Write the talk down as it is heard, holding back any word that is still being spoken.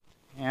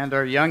And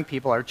our young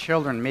people, our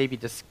children, maybe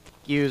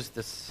excuse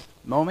this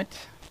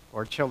moment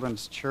for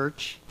Children's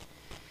Church.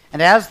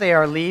 And as they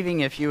are leaving,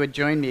 if you would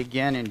join me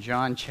again in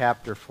John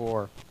chapter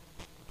 4.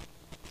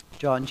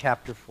 John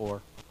chapter 4.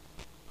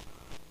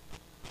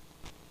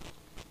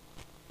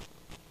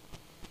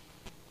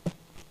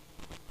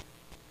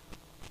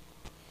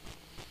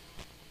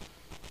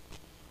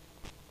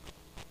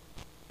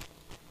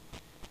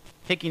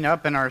 Picking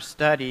up in our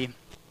study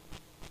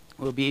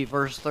will be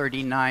verse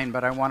 39,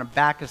 but I want to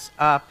back us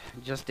up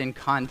just in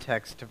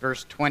context to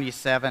verse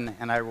 27,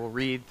 and I will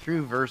read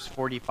through verse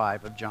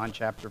 45 of John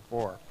chapter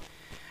 4.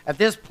 At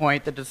this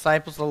point, the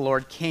disciples of the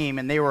Lord came,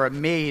 and they were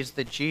amazed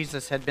that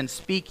Jesus had been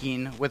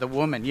speaking with a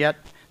woman. Yet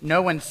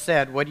no one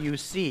said, "What do you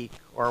seek?"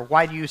 or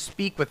 "Why do you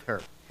speak with her?"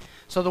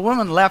 So the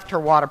woman left her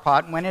water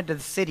pot and went into the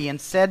city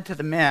and said to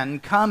the men,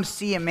 "Come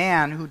see a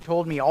man who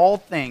told me all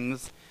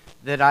things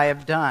that I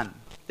have done.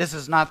 This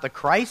is not the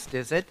Christ,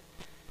 is it?"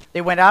 They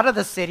went out of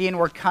the city and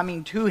were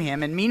coming to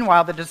him, and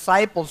meanwhile the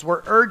disciples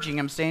were urging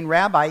him, saying,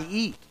 "Rabbi,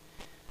 eat."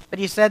 But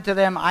he said to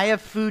them, "I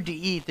have food to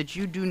eat that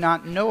you do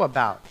not know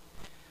about."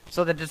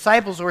 So the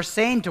disciples were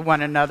saying to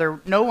one another,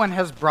 "No one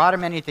has brought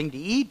him anything to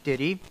eat, did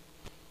he?"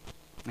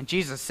 And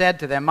Jesus said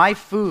to them, "My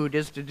food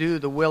is to do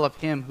the will of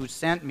him who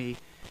sent me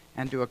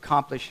and to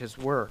accomplish his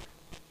work.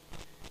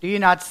 Do you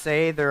not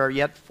say there are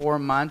yet 4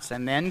 months,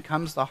 and then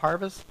comes the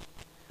harvest?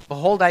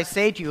 Behold, I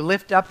say to you,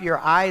 lift up your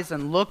eyes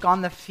and look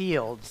on the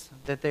fields,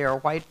 that they are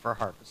white for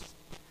harvest.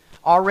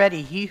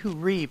 Already he who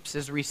reaps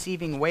is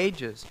receiving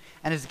wages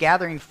and is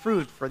gathering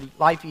fruit for the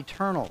life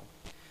eternal,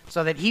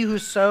 so that he who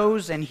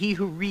sows and he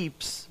who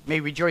reaps may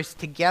rejoice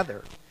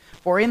together.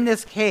 For in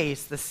this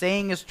case the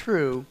saying is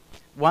true,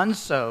 one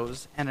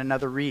sows and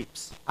another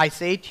reaps. I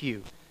say to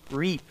you,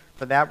 reap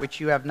for that which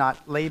you have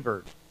not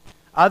labored.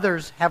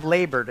 Others have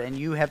labored, and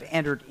you have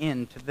entered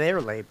into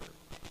their labor."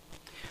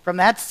 From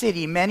that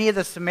city, many of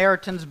the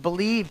Samaritans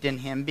believed in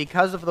him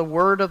because of the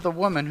word of the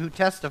woman who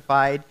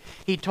testified,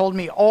 "He told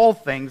me all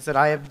things that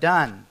I have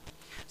done."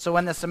 So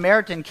when the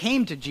Samaritan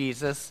came to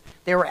Jesus,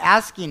 they were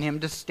asking him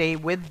to stay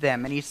with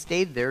them, and he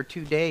stayed there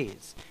 2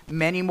 days.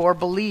 Many more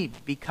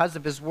believed because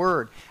of his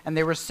word, and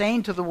they were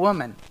saying to the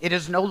woman, "It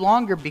is no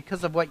longer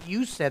because of what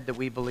you said that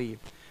we believe,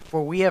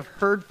 for we have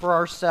heard for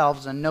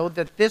ourselves and know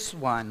that this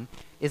one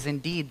is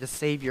indeed the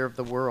Savior of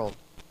the world."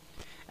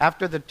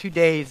 After the 2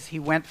 days, he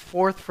went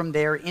forth from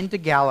there into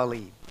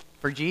Galilee,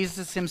 for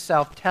Jesus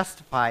himself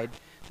testified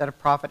that a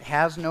prophet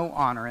has no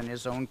honor in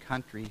his own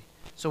country.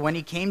 So when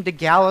he came to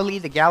Galilee,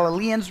 the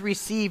Galileans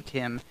received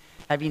him,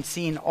 having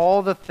seen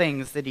all the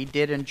things that he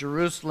did in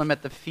Jerusalem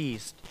at the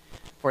feast,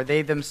 for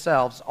they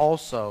themselves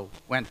also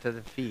went to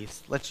the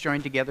feast. Let's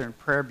join together in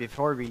prayer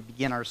before we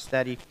begin our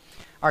study.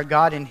 Our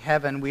God in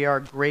heaven, we are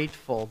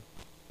grateful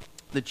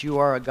that you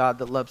are a God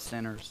that loves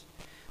sinners.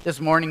 This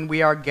morning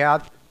we are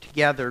gathered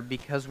together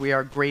because we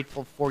are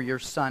grateful for your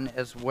Son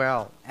as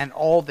well, and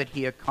all that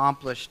he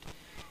accomplished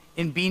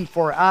in being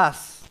for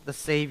us the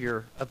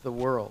Savior of the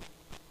world.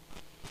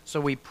 So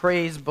we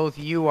praise both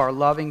you, our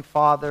loving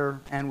Father,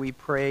 and we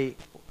praise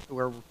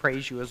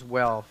you as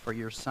well for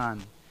your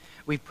Son.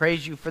 We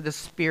praise you for the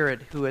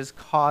Spirit who has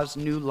caused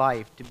new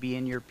life to be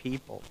in your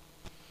people.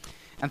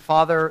 And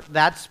Father,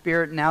 that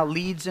Spirit now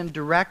leads and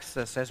directs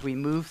us as we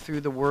move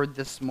through the Word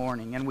this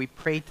morning, and we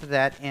pray to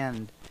that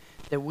end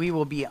that we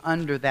will be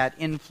under that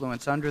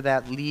influence, under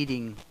that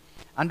leading,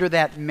 under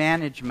that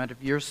management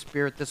of your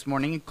Spirit this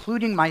morning,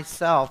 including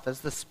myself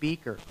as the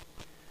speaker,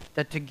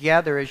 that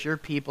together as your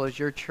people, as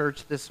your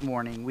church this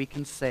morning, we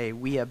can say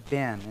we have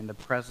been in the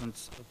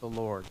presence of the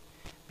Lord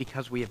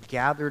because we have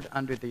gathered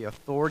under the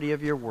authority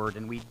of your word,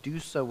 and we do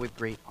so with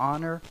great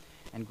honor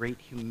and great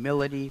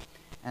humility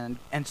and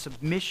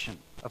submission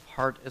of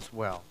heart as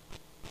well.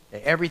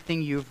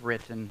 Everything you've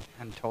written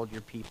and told your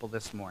people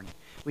this morning.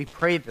 We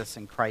pray this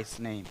in Christ's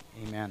name.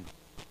 Amen.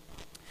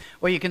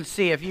 Well, you can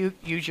see if you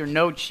use your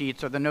note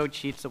sheets or the note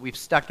sheets that we've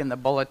stuck in the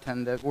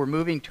bulletin that we're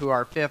moving to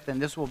our fifth,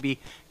 and this will be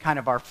kind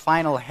of our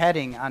final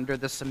heading under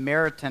the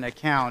Samaritan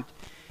account.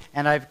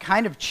 And I've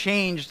kind of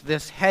changed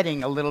this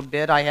heading a little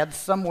bit. I had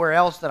somewhere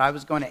else that I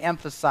was going to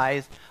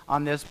emphasize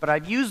on this, but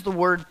I've used the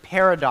word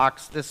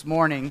paradox this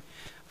morning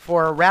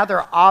for a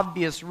rather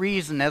obvious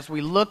reason as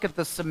we look at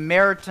the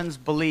Samaritan's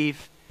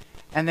belief.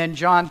 And then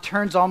John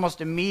turns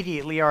almost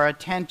immediately our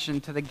attention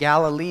to the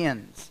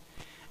Galileans.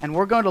 And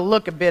we're going to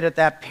look a bit at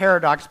that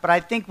paradox, but I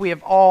think we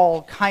have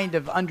all kind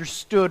of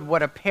understood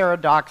what a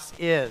paradox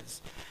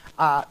is.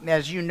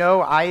 As you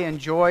know, I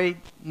enjoy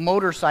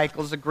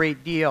motorcycles a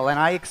great deal, and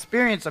I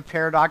experience a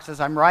paradox as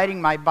I'm riding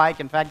my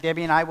bike. In fact,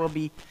 Debbie and I will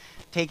be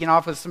taking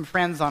off with some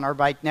friends on our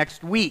bike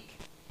next week.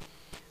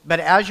 But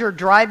as you're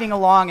driving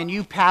along and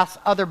you pass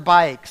other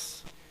bikes,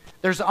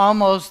 there's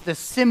almost the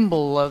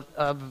symbol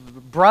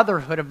of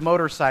brotherhood of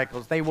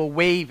motorcycles. They will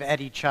wave at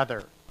each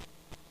other,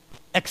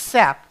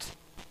 except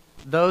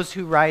those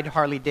who ride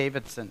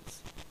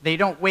Harley-Davidsons. They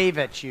don't wave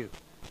at you.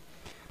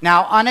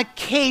 Now, on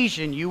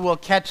occasion, you will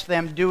catch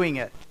them doing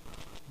it,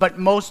 but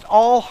most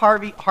all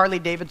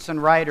Harley-Davidson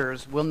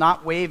riders will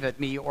not wave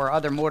at me or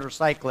other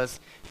motorcyclists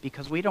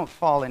because we don't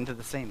fall into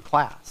the same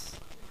class.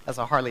 as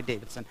a Harley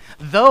Davidson.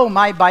 Though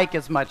my bike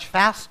is much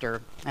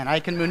faster and I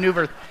can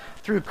maneuver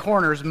through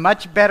corners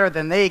much better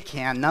than they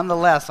can,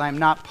 nonetheless, I'm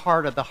not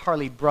part of the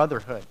Harley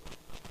Brotherhood.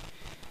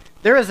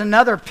 There is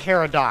another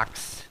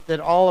paradox that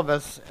all of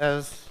us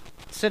as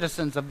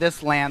citizens of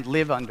this land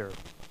live under.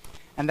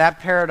 And that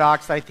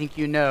paradox, I think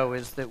you know,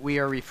 is that we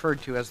are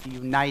referred to as the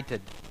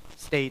United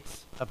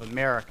States of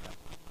America.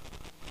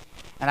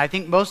 And I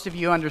think most of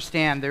you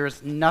understand there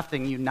is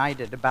nothing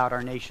united about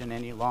our nation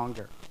any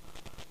longer.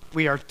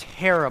 We are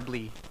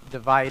terribly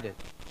divided.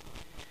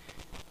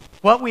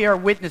 What we are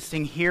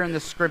witnessing here in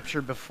the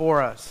scripture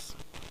before us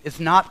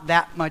is not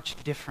that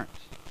much different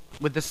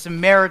with the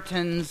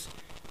Samaritans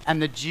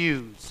and the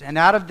Jews. And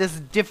out of this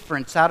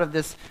difference, out of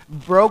this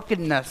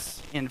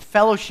brokenness in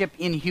fellowship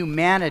in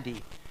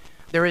humanity,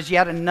 there is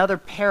yet another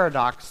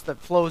paradox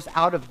that flows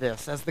out of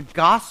this. As the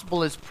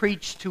gospel is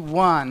preached to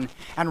one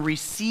and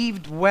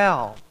received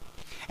well,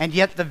 and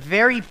yet the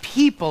very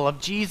people of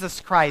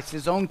Jesus Christ,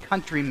 his own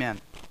countrymen,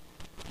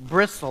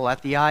 bristle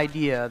at the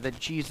idea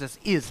that Jesus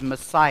is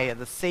Messiah,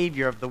 the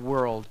Savior of the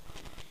world,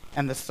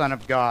 and the Son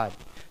of God.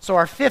 So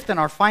our fifth and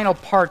our final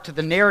part to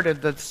the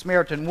narrative of the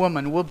Samaritan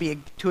woman will be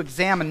to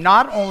examine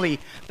not only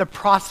the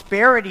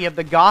prosperity of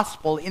the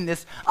gospel in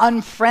this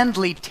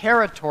unfriendly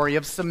territory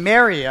of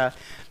Samaria,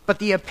 but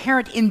the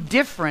apparent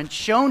indifference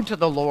shown to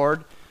the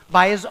Lord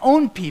by his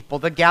own people,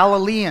 the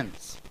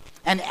Galileans.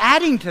 And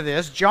adding to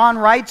this, John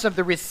writes of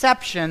the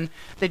reception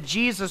that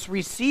Jesus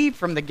received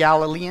from the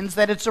Galileans,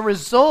 that it's a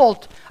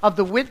result of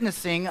the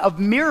witnessing of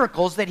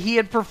miracles that he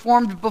had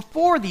performed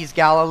before these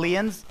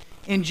Galileans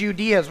in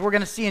Judea, as we're going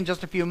to see in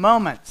just a few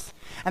moments.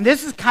 And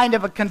this is kind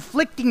of a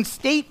conflicting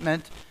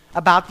statement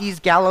about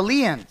these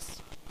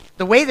Galileans.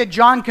 The way that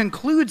John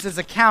concludes his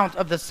account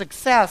of the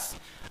success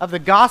of the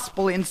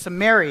gospel in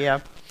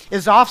Samaria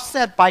is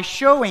offset by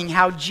showing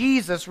how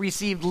Jesus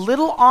received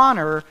little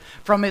honor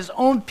from his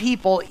own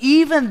people,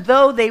 even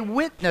though they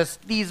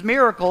witnessed these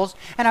miracles.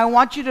 And I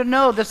want you to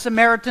know the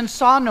Samaritans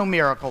saw no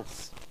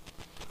miracles.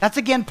 That's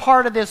again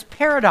part of this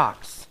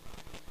paradox.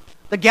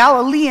 The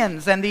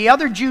Galileans and the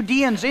other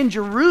Judeans in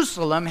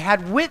Jerusalem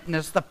had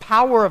witnessed the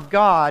power of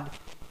God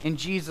in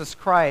Jesus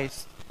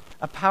Christ,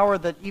 a power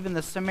that even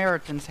the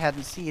Samaritans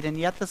hadn't seen, and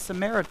yet the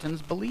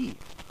Samaritans believed.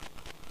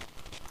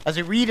 As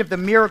we read of the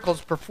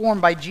miracles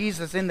performed by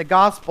Jesus in the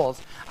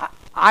Gospels,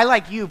 I,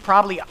 like you,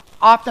 probably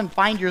often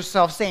find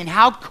yourself saying,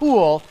 how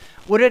cool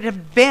would it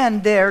have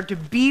been there to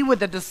be with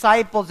the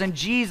disciples and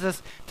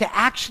Jesus to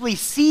actually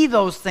see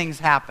those things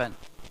happen?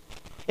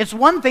 It's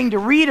one thing to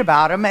read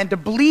about them and to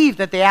believe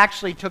that they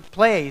actually took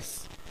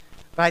place,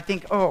 but I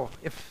think,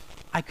 if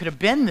I could have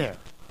been there,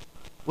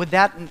 would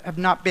that have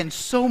not been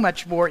so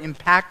much more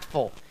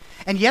impactful?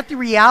 And yet the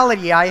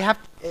reality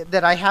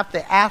that I have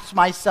to ask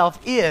myself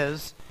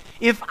is,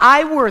 if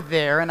I were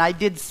there and I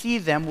did see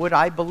them, would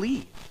I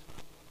believe?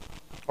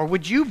 Or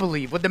would you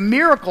believe? Would the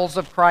miracles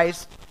of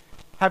Christ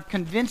have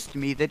convinced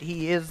me that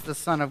he is the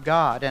Son of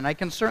God? And I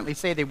can certainly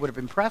say they would have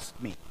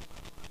impressed me.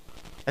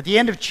 At the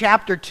end of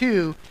chapter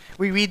 2,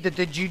 we read that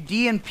the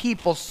Judean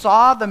people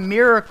saw the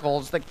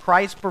miracles that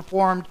Christ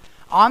performed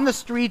on the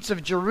streets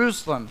of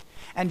Jerusalem.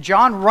 And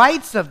John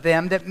writes of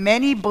them that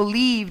many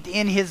believed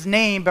in his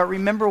name, but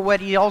remember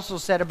what he also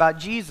said about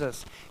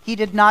Jesus. He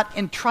did not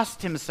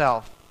entrust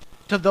himself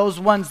to those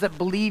ones that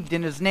believed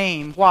in his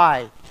name.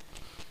 Why?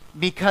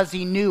 Because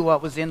he knew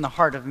what was in the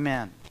heart of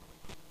men.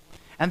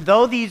 And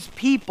though these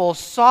people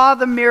saw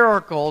the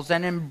miracles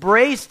and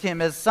embraced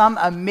him as some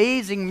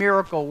amazing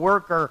miracle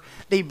worker,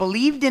 they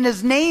believed in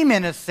his name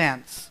in a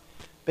sense,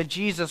 but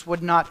Jesus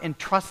would not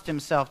entrust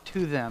himself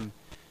to them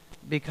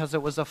because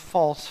it was a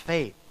false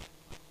faith.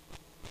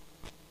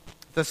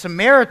 The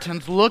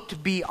Samaritans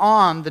looked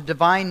beyond the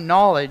divine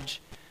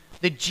knowledge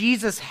that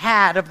Jesus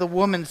had of the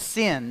woman's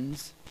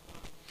sins,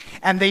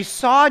 and they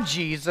saw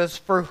Jesus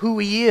for who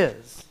he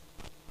is,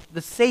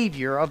 the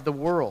Savior of the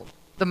world,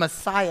 the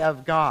Messiah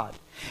of God.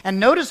 And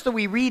notice that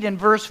we read in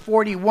verse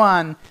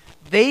 41,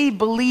 they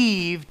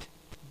believed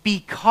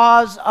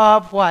because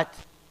of what?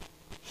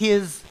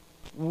 His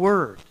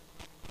word.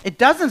 It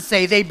doesn't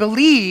say they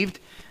believed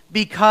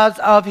because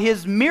of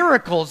his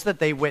miracles that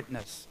they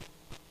witnessed.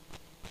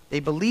 They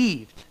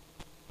believed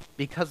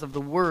because of the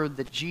word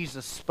that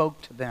Jesus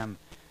spoke to them.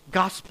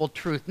 Gospel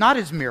truth, not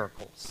his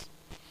miracles.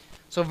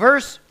 So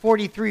verse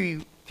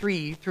 43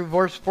 through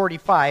verse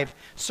 45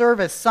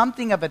 serve as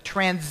something of a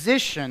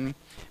transition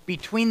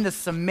between the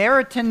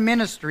Samaritan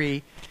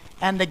ministry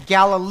and the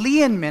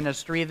Galilean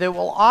ministry that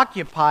will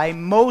occupy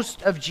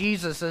most of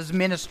Jesus'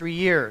 ministry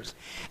years.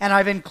 And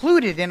I've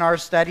included in our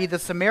study the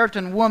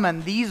Samaritan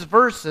woman, these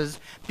verses,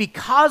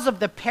 because of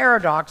the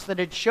paradox that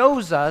it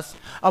shows us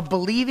of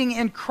believing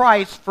in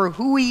Christ for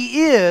who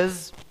he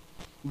is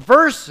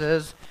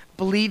versus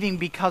believing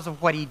because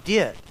of what he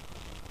did.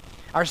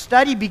 Our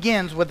study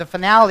begins with the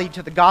finale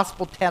to the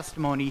gospel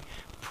testimony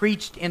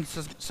preached in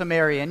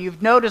Samaria. And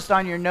you've noticed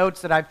on your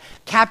notes that I've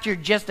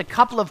captured just a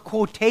couple of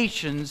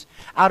quotations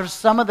out of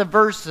some of the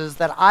verses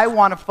that I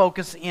want to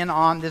focus in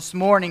on this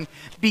morning,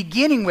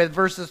 beginning with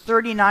verses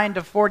 39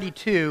 to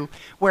 42,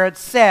 where it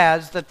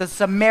says that the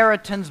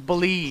Samaritans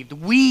believed.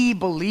 We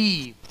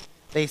believe,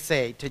 they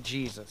say to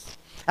Jesus.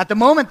 At the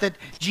moment that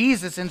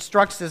Jesus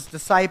instructs his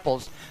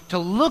disciples to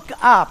look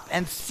up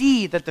and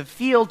see that the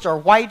fields are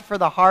white for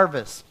the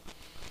harvest,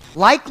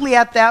 likely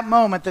at that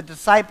moment the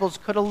disciples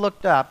could have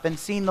looked up and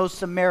seen those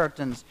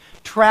Samaritans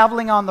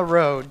traveling on the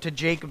road to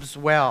Jacob's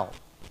well.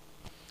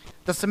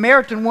 The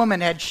Samaritan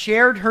woman had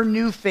shared her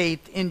new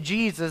faith in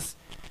Jesus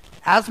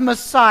as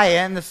Messiah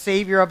and the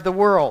Savior of the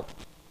world.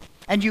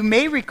 And you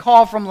may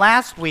recall from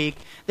last week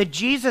that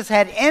Jesus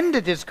had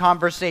ended his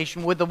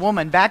conversation with the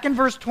woman back in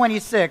verse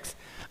 26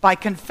 by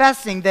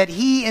confessing that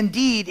he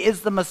indeed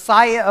is the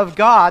Messiah of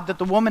God that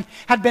the woman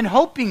had been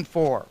hoping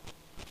for,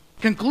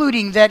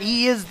 concluding that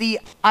he is the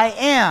I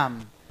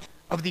am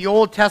of the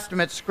Old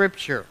Testament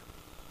scripture.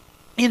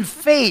 In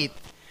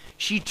faith,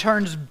 she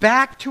turns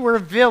back to her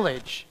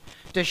village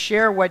to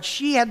share what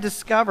she had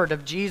discovered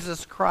of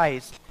Jesus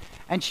Christ,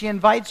 and she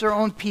invites her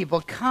own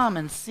people, come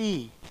and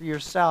see for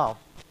yourself.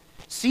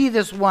 See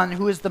this one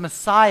who is the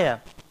Messiah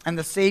and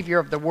the Savior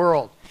of the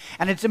world.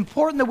 And it's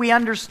important that we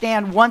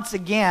understand once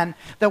again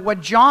that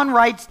what John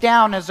writes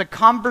down as a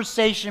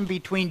conversation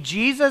between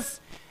Jesus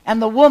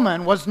and the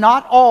woman was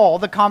not all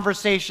the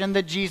conversation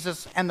that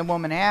Jesus and the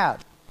woman had.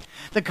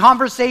 The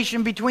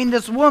conversation between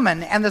this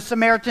woman and the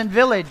Samaritan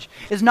village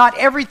is not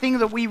everything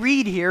that we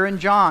read here in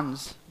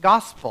John's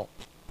gospel.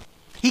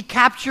 He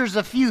captures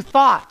a few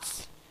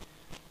thoughts,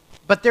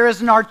 but there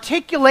is an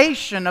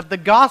articulation of the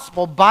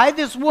gospel by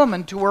this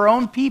woman to her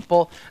own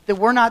people that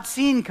we're not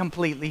seeing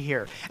completely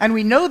here. And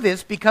we know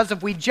this because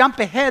if we jump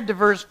ahead to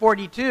verse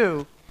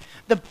 42,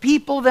 the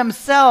people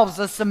themselves,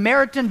 the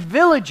Samaritan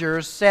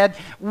villagers, said,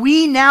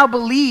 "We now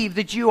believe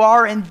that you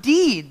are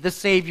indeed the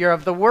Savior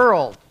of the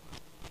world."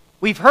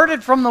 We've heard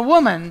it from the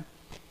woman.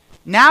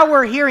 Now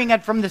we're hearing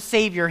it from the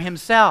Savior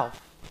himself.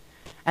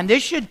 And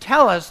this should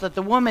tell us that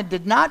the woman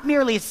did not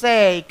merely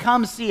say,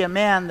 "Come see a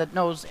man that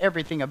knows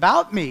everything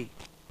about me,"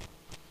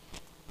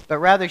 but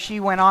rather she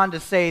went on to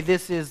say,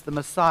 "This is the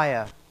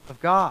Messiah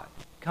of God.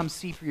 Come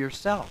see for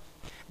yourself.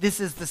 This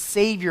is the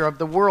Savior of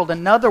the world."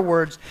 In other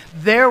words,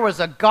 there was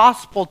a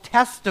gospel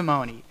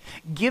testimony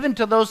given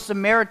to those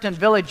Samaritan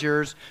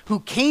villagers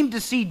who came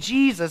to see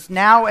Jesus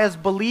now as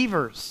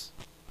believers.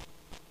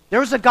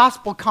 There was a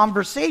gospel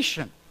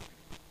conversation.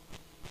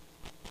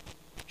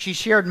 She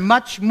shared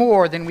much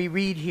more than we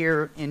read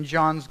here in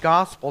John's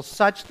gospel,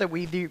 such that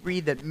we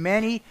read that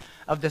many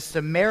of the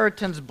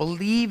Samaritans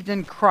believed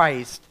in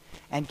Christ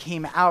and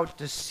came out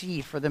to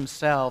see for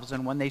themselves.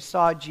 And when they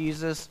saw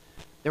Jesus,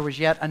 there was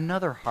yet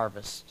another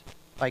harvest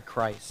by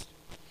Christ.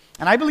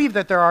 And I believe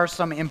that there are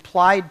some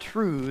implied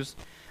truths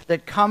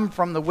that come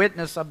from the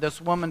witness of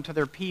this woman to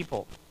their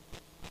people,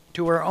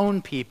 to her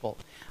own people.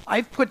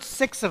 I've put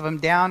 6 of them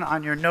down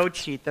on your note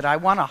sheet that I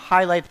want to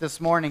highlight this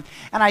morning.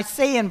 And I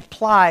say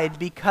implied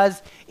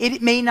because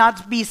it may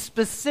not be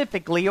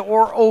specifically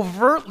or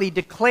overtly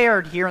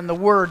declared here in the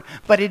Word,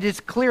 but it is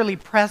clearly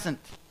present.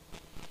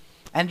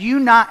 And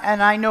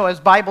I know as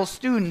Bible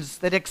students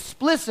that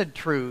explicit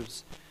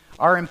truths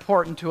are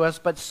important to us,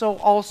 but so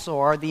also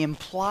are the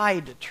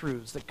implied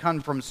truths that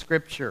come from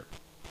Scripture.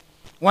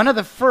 One of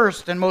the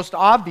first and most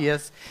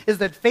obvious is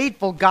that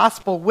faithful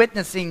gospel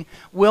witnessing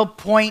will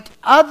point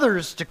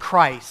others to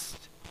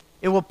Christ.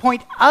 It will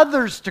point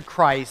others to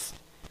Christ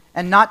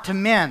and not to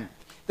men.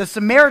 The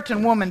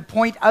Samaritan woman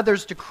point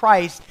others to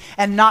Christ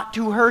and not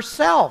to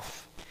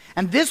herself.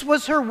 And this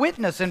was her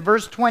witness in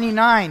verse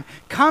 29.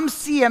 "Come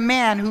see a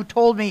man who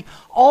told me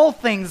all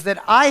things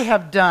that I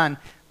have done."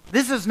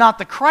 This is not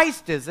the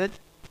Christ, is it?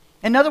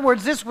 In other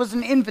words, this was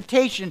an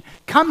invitation.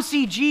 Come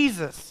see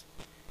Jesus.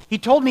 He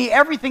told me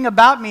everything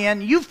about me,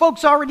 and you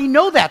folks already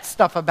know that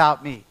stuff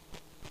about me.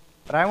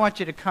 But I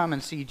want you to come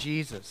and see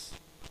Jesus.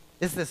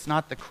 Is this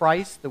not the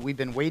Christ that we've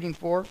been waiting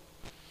for?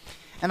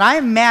 And I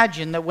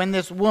imagine that when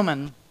this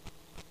woman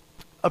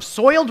of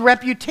soiled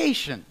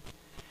reputation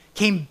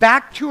came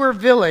back to her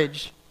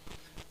village,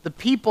 the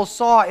people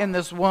saw in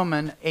this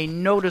woman a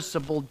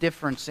noticeable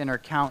difference in her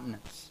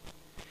countenance.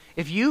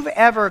 If you've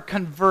ever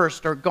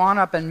conversed or gone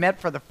up and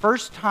met for the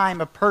first time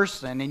a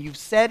person and you've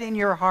said in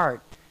your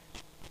heart,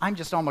 "I'm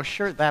just almost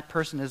sure that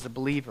person is a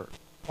believer."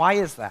 Why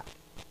is that?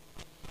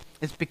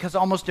 It's because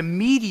almost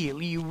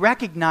immediately you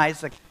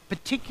recognize a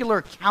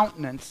particular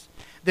countenance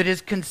that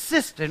is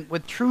consistent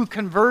with true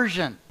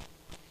conversion.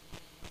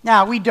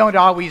 Now, we don't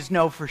always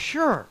know for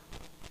sure,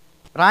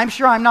 but I'm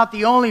sure I'm not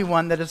the only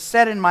one that has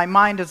said in my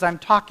mind as I'm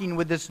talking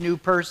with this new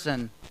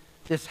person,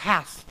 this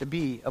has to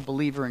be a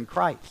believer in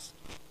Christ.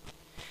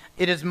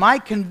 It is my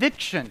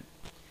conviction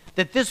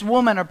that this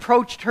woman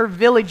approached her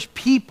village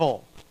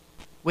people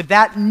with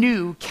that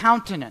new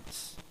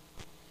countenance.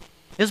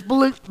 This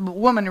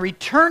woman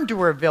returned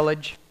to her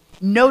village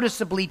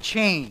noticeably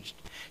changed.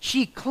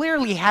 She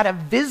clearly had a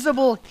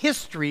visible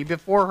history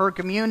before her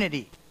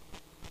community.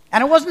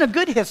 And it wasn't a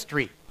good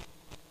history.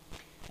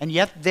 And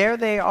yet there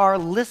they are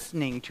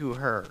listening to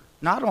her.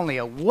 Not only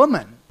a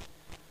woman,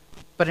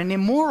 but an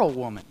immoral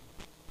woman.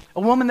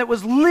 A woman that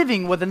was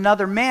living with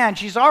another man.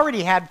 She's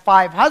already had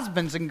 5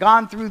 husbands and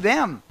gone through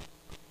them.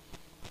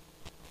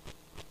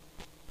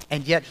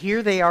 And yet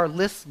here they are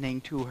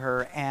listening to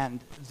her,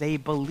 and they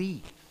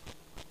believe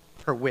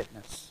her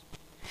witness.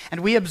 And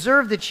we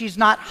observe that she's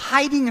not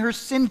hiding her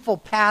sinful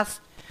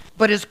past,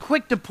 but is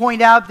quick to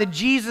point out that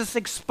Jesus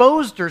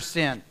exposed her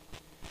sin.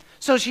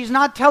 So she's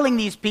not telling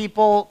these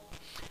people,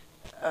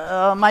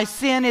 my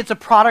sin, it's a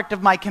product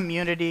of my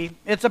community.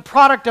 It's a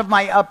product of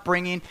my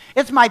upbringing.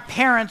 It's my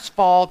parents'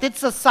 fault. It's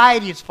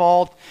society's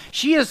fault.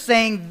 She is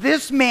saying,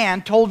 this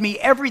man told me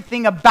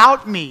everything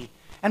about me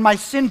and my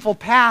sinful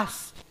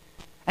past.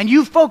 And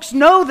you folks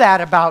know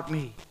that about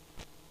me.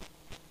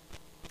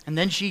 And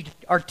then she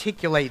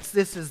articulates,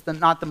 this is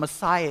not the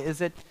Messiah,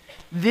 is it?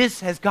 This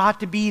has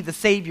got to be the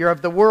Savior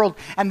of the world.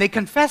 And they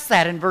confess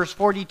that in verse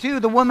 42.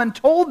 The woman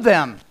told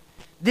them,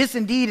 this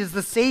indeed is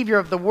the Savior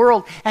of the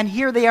world. And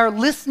here they are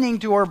listening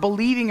to her,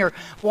 believing her.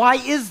 Why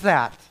is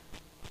that?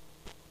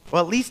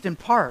 Well, at least in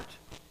part,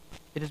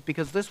 it is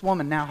because this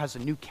woman now has a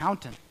new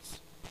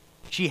countenance.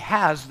 She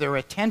has their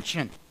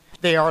attention.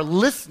 They are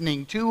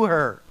listening to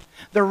her.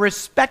 They're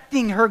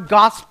respecting her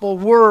gospel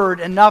word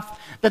enough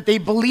that they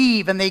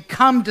believe and they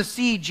come to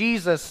see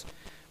Jesus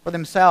for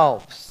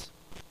themselves.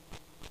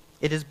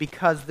 It is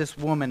because this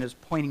woman is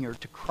pointing her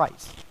to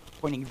Christ,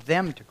 pointing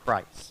them to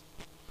Christ.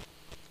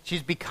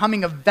 She's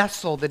becoming a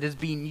vessel that is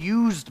being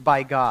used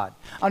by God,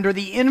 under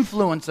the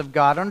influence of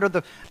God, under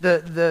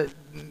the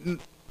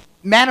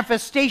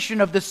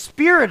manifestation of the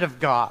Spirit of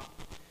God,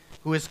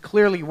 who is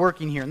clearly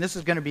working here. And this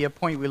is going to be a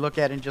point we look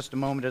at in just a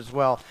moment as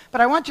well.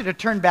 But I want you to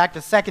turn back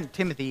to 2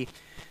 Timothy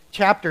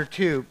chapter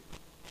 2,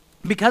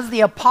 because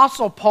the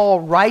Apostle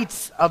Paul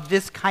writes of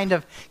this kind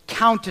of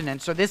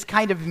countenance or this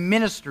kind of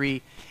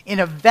ministry in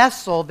a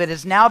vessel that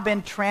has now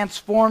been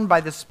transformed by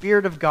the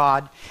Spirit of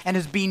God and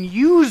is being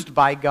used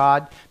by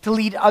God to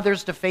lead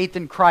others to faith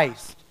in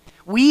Christ.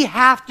 We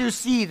have to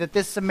see that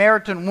this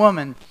Samaritan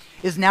woman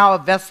is now a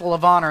vessel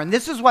of honor. And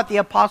this is what the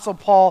Apostle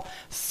Paul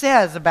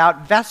says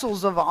about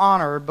vessels of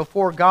honor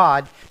before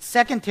God.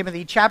 2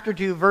 Timothy chapter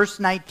 2, verse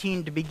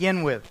 19 to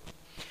begin with.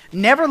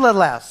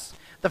 Nevertheless,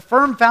 the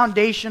firm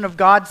foundation of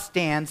God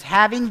stands,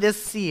 having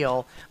this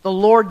seal, the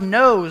Lord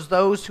knows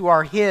those who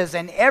are his,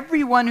 and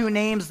everyone who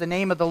names the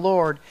name of the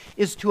Lord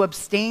is to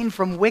abstain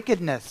from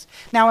wickedness.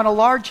 Now in a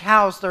large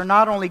house there are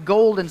not only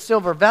gold and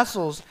silver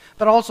vessels,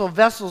 but also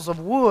vessels of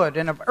wood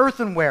and of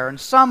earthenware, and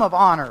some of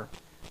honor,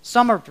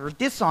 some are for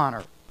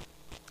dishonor.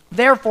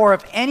 Therefore,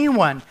 if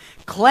anyone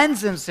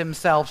cleanses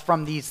himself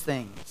from these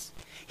things,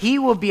 he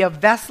will be a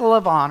vessel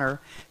of honor,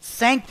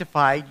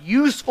 sanctified,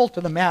 useful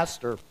to the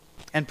master,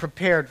 and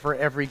prepared for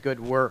every good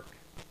work.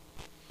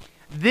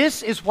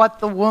 This is what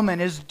the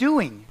woman is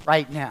doing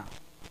right now.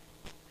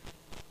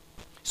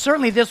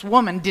 Certainly this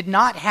woman did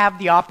not have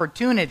the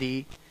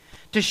opportunity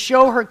to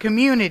show her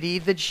community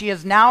that she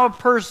is now a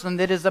person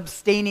that is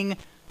abstaining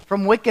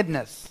from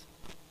wickedness.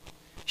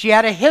 She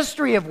had a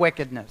history of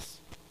wickedness.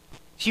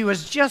 She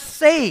was just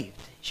saved.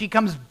 She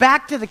comes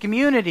back to the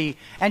community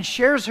and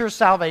shares her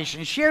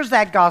salvation, shares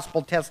that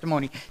gospel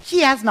testimony. She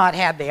has not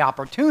had the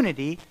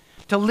opportunity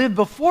to live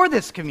before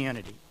this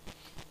community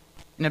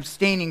in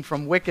abstaining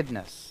from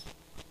wickedness.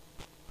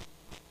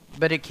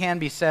 But it can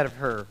be said of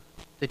her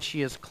that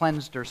she has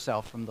cleansed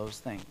herself from those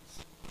things.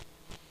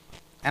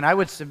 And I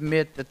would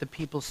submit that the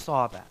people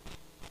saw that.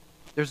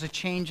 There's a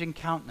change in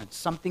countenance.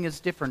 Something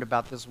is different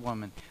about this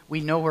woman. We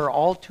know her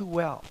all too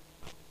well.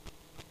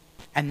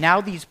 And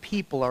now these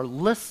people are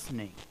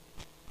listening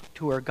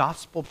to her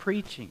gospel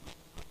preaching,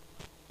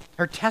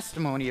 her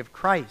testimony of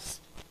Christ.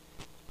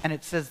 And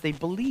it says they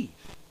believe.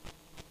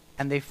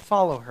 And they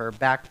follow her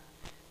back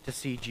to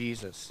see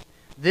Jesus.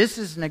 This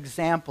is an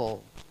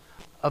example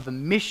of a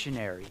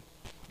missionary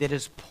that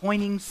is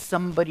pointing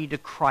somebody to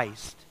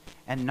Christ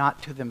and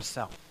not to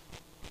themselves.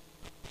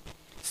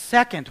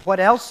 Second, what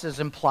else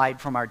is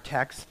implied from our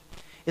text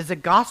is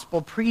that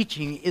gospel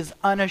preaching is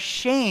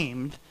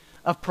unashamed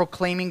of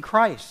proclaiming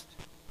Christ.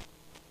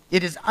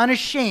 It is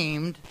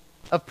unashamed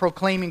of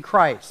proclaiming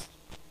Christ.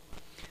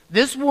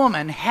 This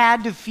woman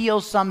had to feel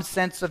some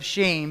sense of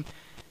shame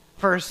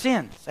for her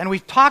sins. And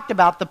we've talked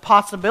about the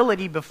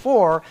possibility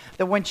before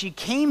that when she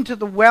came to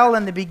the well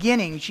in the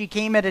beginning, she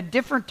came at a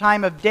different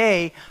time of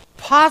day,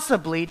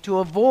 possibly to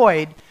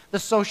avoid the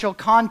social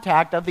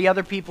contact of the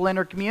other people in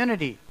her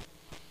community.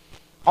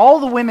 All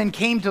the women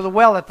came to the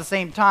well at the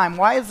same time.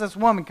 Why is this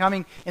woman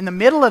coming in the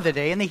middle of the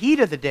day, in the heat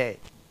of the day?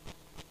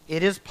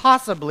 It is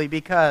possibly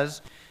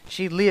because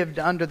she lived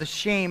under the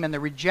shame and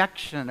the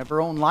rejection of her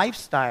own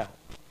lifestyle.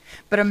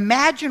 But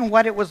imagine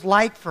what it was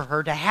like for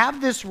her to have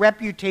this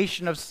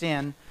reputation of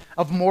sin,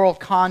 of moral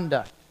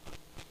conduct.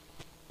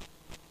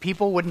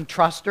 People wouldn't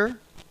trust her.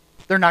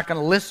 They're not going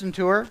to listen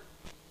to her.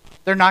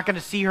 They're not going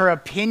to see her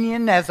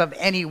opinion as of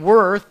any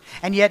worth.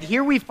 And yet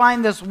here we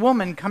find this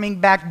woman coming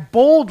back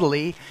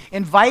boldly,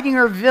 inviting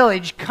her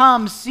village,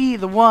 come see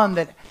the one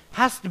that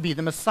has to be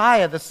the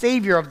Messiah, the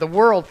Savior of the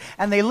world.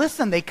 And they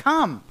listen, they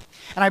come.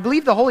 And I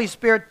believe the Holy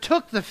Spirit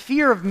took the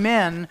fear of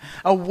men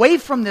away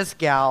from this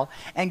gal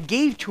and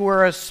gave to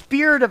her a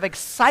spirit of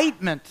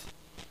excitement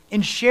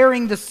in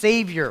sharing the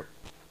Savior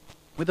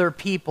with her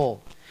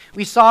people.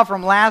 We saw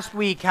from last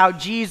week how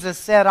Jesus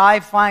said, I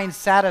find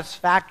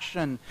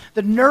satisfaction.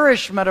 The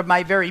nourishment of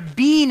my very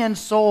being and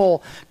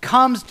soul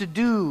comes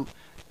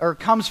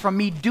from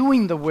me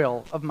doing the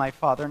will of my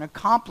Father and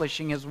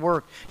accomplishing His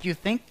work. Do you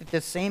think that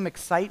the same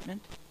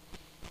excitement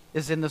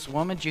is in this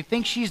woman? Do you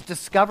think she's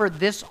discovered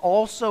this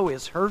also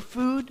is her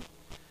food?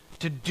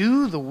 To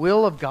do the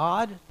will of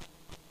God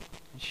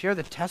and share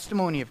the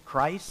testimony of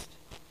Christ?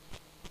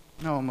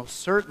 No, most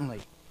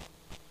certainly.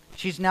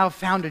 She's now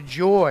found a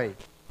joy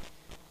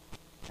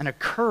and a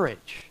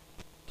courage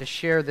to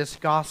share this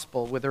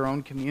gospel with her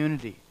own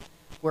community,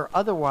 where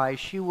otherwise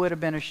she would have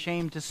been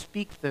ashamed to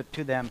speak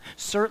to them,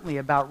 certainly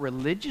about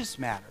religious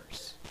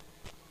matters.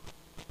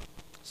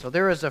 So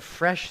there is a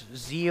fresh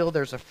zeal,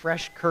 there's a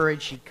fresh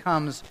courage. She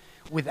comes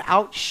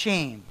without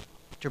shame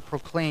to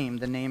proclaim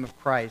the name of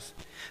Christ.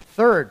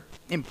 Third,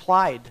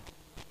 implied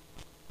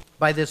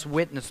by this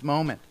witness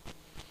moment,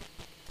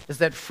 is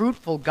that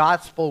fruitful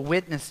gospel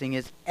witnessing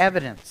is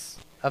evidence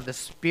of the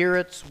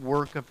Spirit's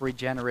work of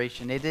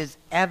regeneration. It is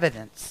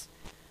evidence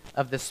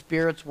of the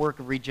Spirit's work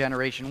of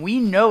regeneration. We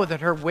know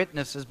that her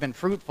witness has been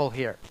fruitful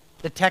here.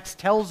 The text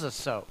tells us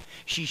so.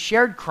 She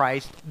shared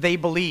Christ, they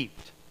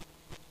believed.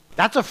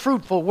 That's a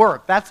fruitful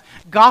work. That's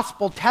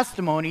gospel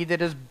testimony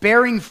that is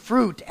bearing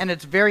fruit, and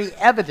it's very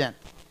evident.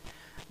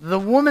 The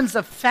woman's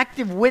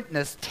effective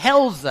witness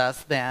tells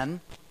us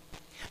then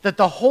that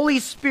the Holy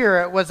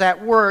Spirit was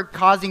at work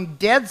causing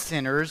dead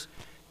sinners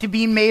to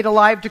be made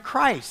alive to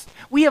Christ.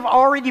 We have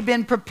already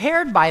been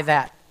prepared by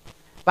that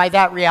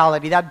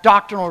reality, that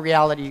doctrinal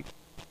reality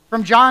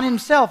from John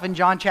himself in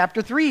John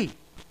chapter 3.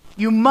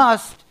 You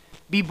must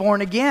be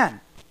born again.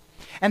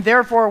 And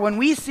therefore, when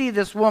we see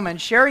this woman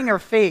sharing her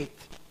faith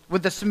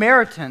with the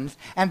Samaritans,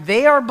 and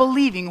they are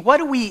believing, what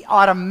do we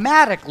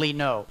automatically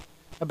know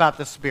about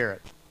the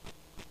Spirit?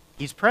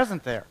 He's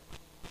present there.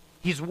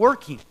 He's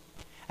working.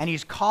 And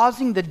He's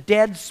causing the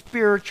dead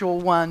spiritual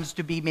ones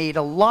to be made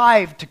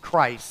alive to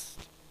Christ.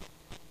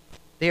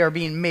 They are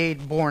being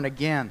made born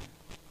again.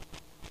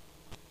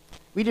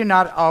 We do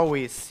not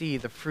always see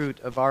the fruit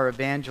of our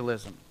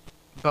evangelism,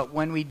 but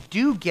when we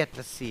do get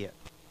to see it,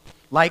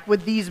 like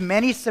with these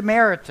many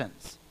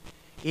Samaritans,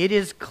 it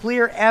is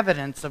clear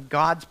evidence of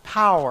God's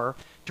power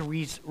to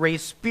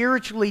raise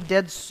spiritually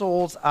dead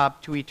souls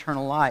up to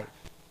eternal life.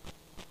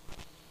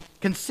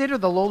 Consider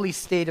the lowly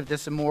state of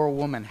this immoral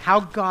woman, how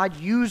God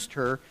used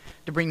her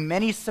to bring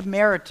many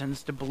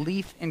Samaritans to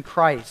belief in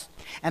Christ.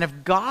 And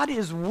if God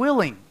is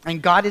willing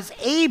and God is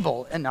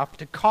able enough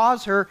to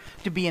cause her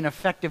to be an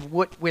effective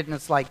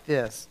witness like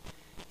this,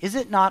 is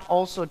it not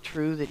also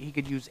true that He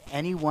could use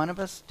any one of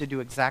us to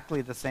do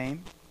exactly the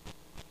same?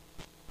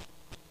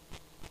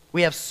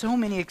 We have so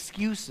many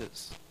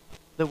excuses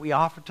that we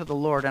offer to the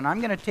Lord, and I'm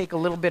going to take a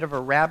little bit of a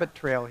rabbit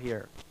trail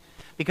here.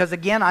 Because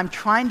again, I'm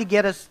trying to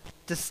get us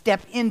to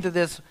step into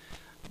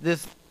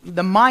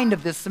the mind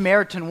of this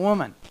Samaritan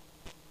woman,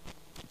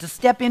 to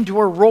step into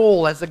her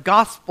role as a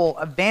gospel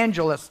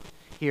evangelist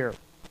here,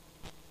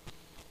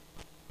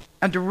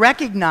 and to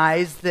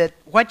recognize that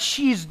what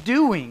she's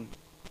doing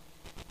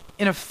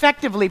in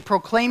effectively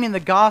proclaiming the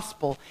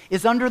gospel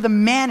is under the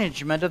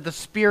management of the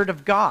Spirit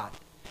of God.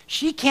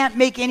 She can't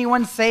make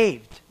anyone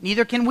saved,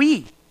 neither can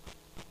we.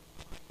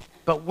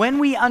 But when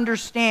we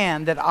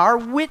understand that our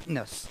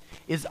witness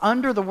is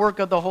under the work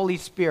of the Holy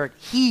Spirit,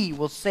 He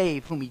will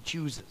save whom He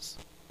chooses.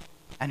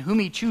 And whom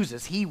He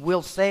chooses, He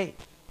will save.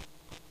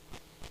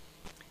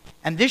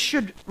 And this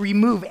should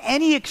remove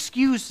any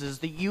excuses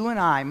that you and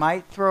I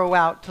might throw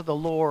out to the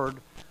Lord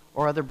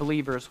or other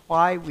believers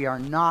why we are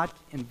not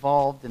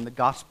involved in the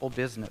gospel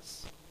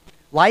business.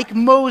 Like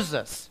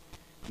Moses,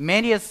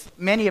 many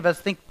of us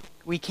think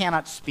we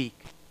cannot speak.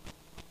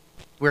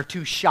 We're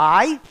too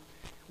shy,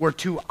 we're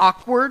too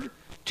awkward,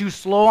 too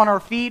slow on our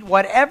feet.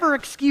 Whatever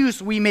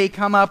excuse we may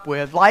come up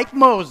with, like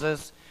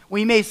Moses,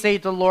 we may say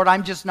to the Lord,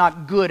 I'm just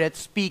not good at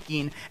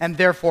speaking, and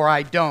therefore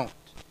I don't.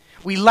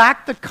 We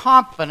lack the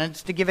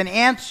confidence to give an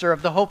answer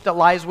of the hope that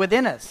lies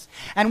within us.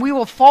 And we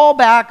will fall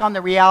back on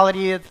the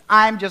reality that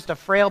I'm just a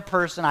frail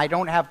person, I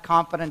don't have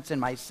confidence in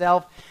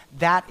myself.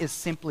 That is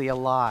simply a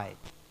lie.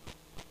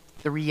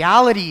 The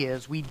reality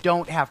is we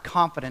don't have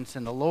confidence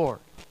in the Lord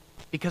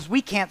because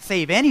we can't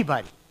save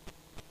anybody.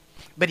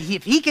 But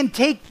if He can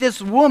take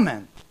this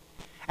woman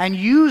and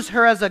use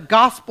her as a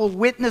gospel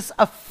witness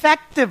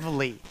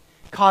effectively,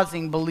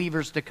 causing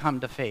believers to come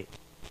to faith,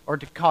 or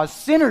to cause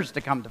sinners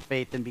to come to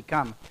faith and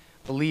become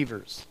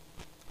believers,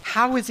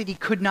 how is it He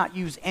could not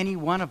use any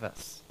one of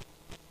us?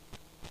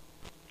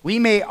 We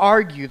may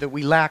argue that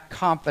we lack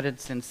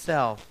confidence in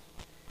self,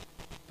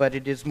 but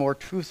it is more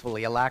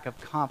truthfully a lack of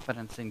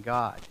confidence in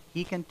God.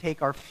 He can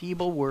take our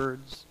feeble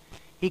words,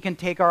 He can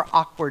take our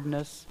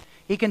awkwardness,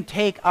 He can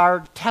take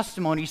our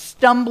testimony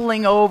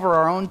stumbling over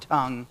our own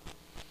tongue,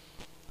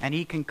 and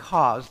He can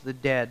cause the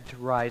dead to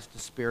rise to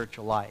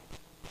spiritual life.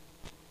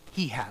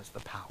 He has the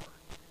power.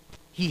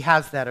 He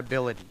has that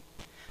ability.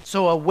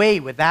 So away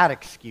with that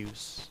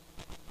excuse.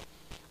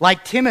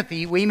 Like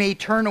Timothy, we may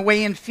turn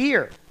away in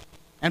fear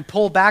and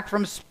pull back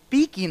from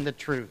speaking the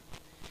truth.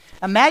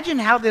 Imagine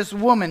how this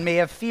woman may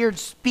have feared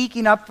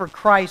speaking up for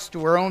Christ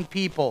to her own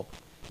people,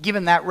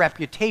 given that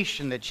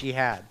reputation that she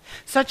had.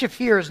 Such a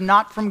fear is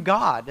not from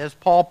God, as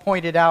Paul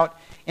pointed out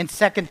in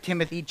 2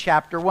 Timothy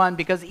chapter 1,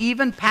 because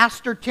even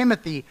Pastor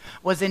Timothy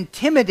was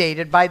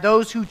intimidated by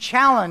those who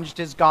challenged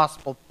his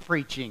gospel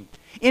preaching,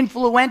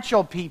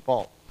 influential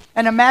people.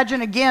 And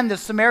imagine again the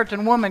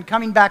Samaritan woman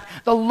coming back,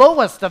 the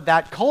lowest of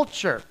that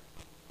culture.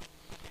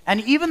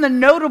 And even the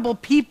notable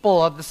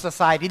people of the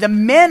society, the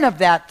men of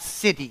that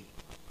city,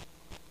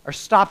 are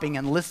stopping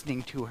and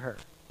listening to her.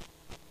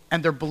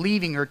 And they're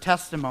believing her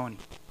testimony.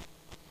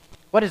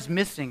 What is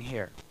missing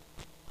here?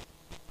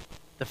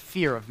 The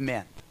fear of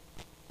men.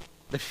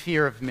 The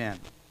fear of men.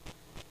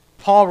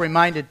 Paul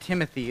reminded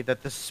Timothy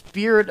that the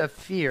spirit of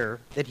fear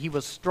that he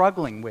was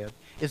struggling with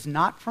is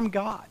not from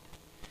God,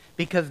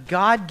 because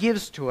God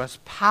gives to us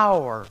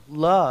power,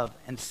 love,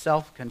 and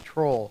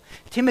self-control.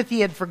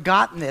 Timothy had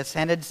forgotten this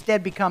and had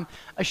instead become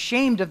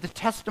ashamed of the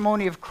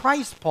testimony of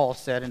Christ, Paul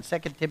said in 2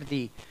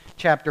 Timothy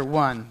chapter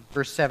 1,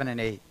 verse 7 and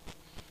 8.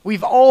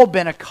 We've all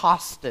been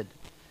accosted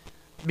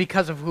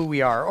because of who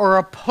we are, or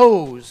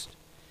opposed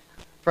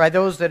by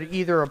those that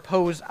either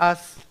oppose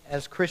us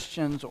as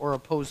Christians or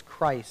oppose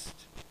Christ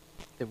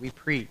that we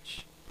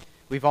preach.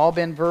 We've all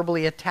been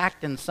verbally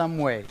attacked in some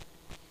way.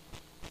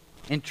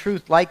 In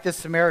truth, like this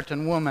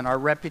Samaritan woman, our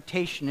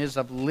reputation is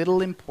of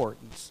little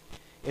importance.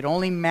 It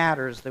only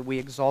matters that we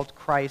exalt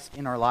Christ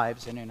in our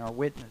lives and in our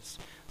witness.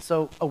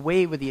 So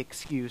away with the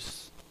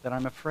excuse that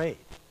I'm afraid.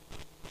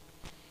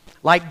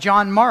 Like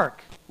John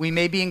Mark, we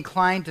may be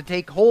inclined to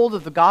take hold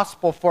of the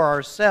gospel for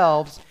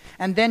ourselves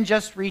and then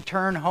just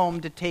return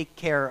home to take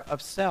care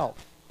of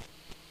self.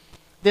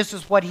 This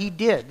is what he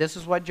did. This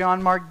is what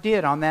John Mark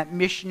did on that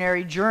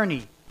missionary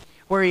journey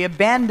where he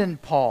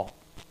abandoned Paul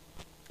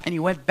and he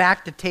went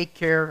back to take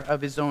care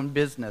of his own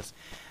business.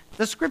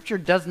 The scripture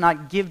does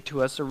not give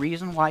to us a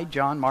reason why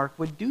John Mark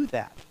would do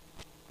that.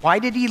 Why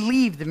did he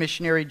leave the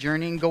missionary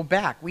journey and go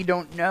back? We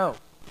don't know.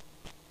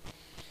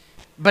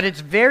 But it's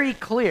very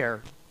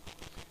clear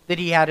that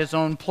he had his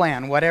own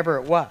plan, whatever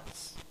it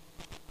was.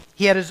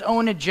 He had his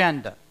own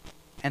agenda.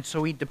 And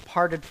so he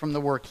departed from the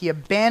work. He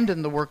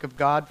abandoned the work of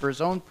God for his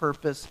own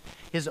purpose,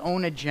 his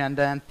own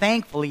agenda, and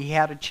thankfully he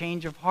had a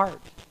change of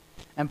heart.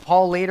 And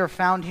Paul later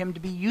found him to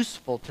be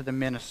useful to the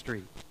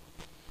ministry.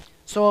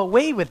 So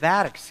away with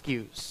that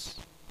excuse.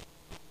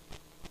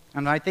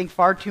 And I think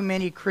far too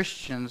many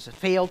Christians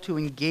fail to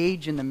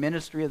engage in the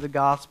ministry of the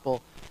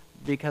gospel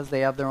because they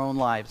have their own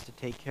lives to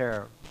take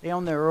care of. They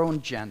own their own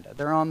agenda.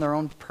 They're on their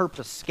own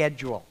purpose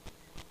schedule.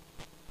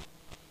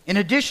 In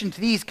addition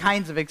to these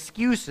kinds of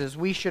excuses,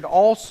 we should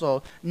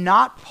also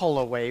not pull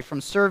away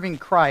from serving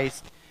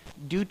Christ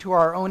due to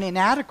our own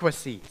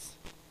inadequacies.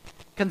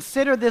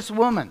 Consider this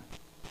woman,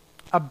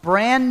 a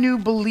brand new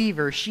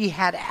believer. She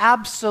had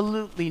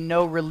absolutely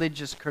no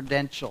religious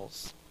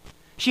credentials.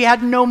 She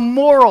had no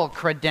moral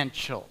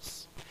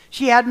credentials.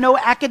 She had no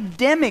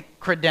academic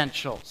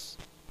credentials.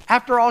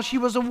 After all, she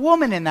was a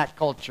woman in that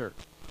culture.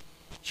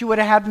 She would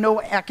have had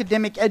no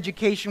academic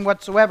education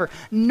whatsoever,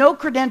 no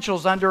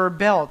credentials under her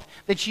belt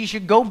that she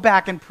should go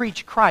back and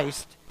preach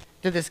Christ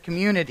to this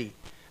community.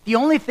 The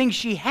only thing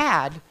she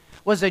had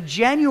was a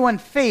genuine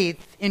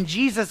faith in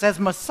Jesus as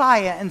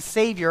Messiah and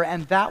Savior,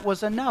 and that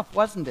was enough,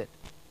 wasn't it?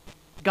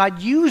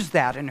 God used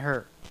that in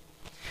her.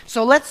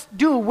 So let's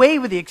do away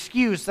with the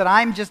excuse that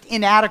I'm just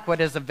inadequate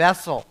as a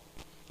vessel.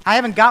 I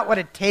haven't got what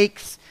it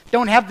takes,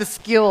 don't have the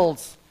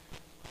skills,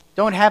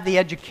 don't have the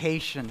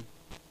education.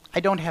 I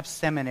don't have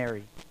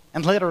seminary.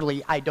 And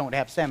literally, I don't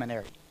have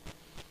seminary.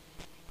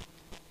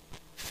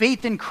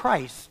 Faith in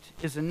Christ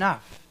is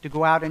enough to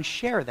go out and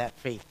share that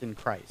faith in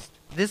Christ.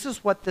 This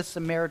is what this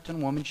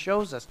Samaritan woman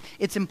shows us.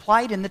 It's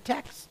implied in the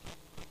text.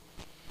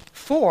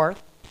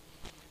 Fourth,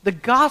 the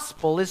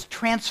gospel is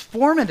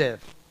transformative.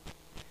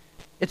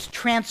 It's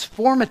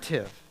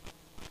transformative.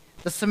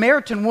 The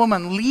Samaritan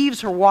woman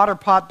leaves her water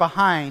pot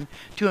behind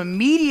to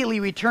immediately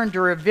return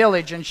to her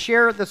village and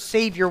share the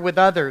Savior with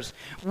others.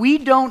 We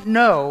don't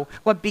know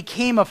what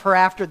became of her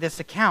after this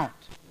account.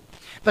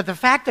 But the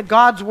fact that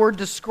God's Word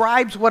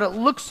describes what it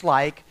looks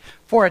like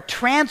for a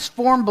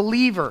transformed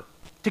believer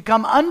to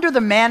come under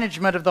the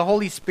management of the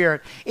Holy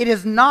Spirit, it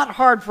is not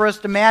hard for us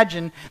to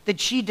imagine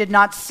that she did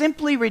not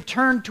simply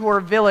return to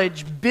her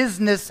village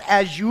business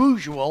as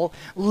usual,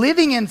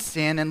 living in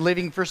sin and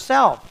living for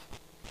self.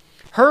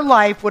 Her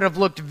life would have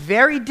looked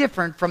very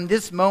different from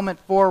this moment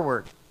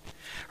forward.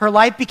 Her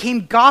life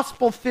became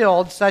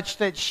gospel-filled such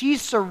that she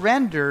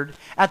surrendered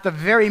at the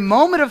very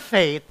moment of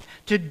faith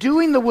to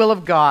doing the will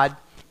of God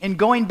and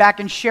going back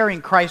and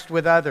sharing Christ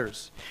with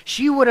others.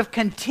 She would have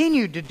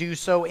continued to do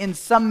so in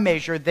some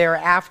measure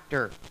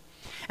thereafter.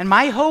 And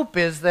my hope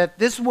is that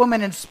this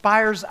woman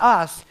inspires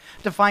us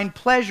to find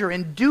pleasure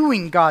in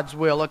doing God's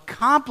will,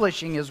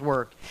 accomplishing His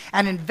work,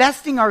 and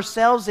investing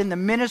ourselves in the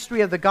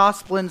ministry of the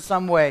gospel in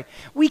some way.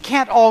 We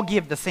can't all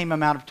give the same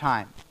amount of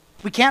time.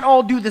 We can't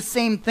all do the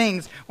same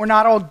things. We're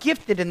not all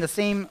gifted in the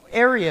same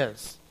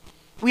areas.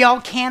 We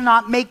all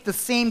cannot make the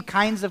same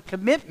kinds of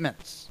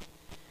commitments.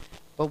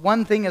 But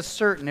one thing is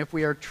certain, if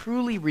we are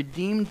truly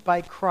redeemed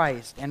by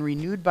Christ and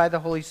renewed by the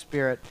Holy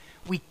Spirit,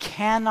 we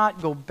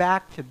cannot go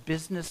back to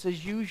business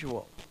as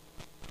usual.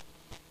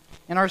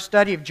 In our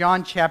study of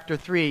John chapter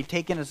 3,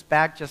 taking us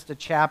back just a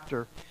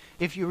chapter,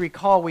 if you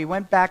recall, we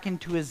went back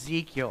into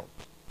Ezekiel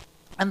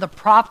and the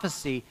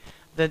prophecy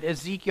that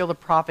Ezekiel the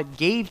prophet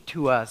gave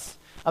to us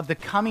of the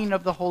coming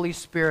of the Holy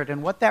Spirit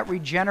and what that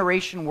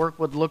regeneration work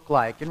would look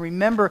like. And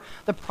remember,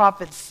 the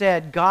prophet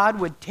said God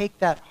would take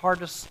that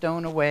heart of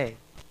stone away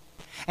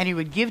and he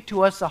would give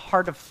to us a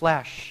heart of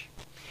flesh.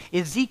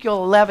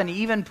 Ezekiel 11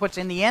 even puts,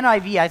 in the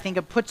NIV, I think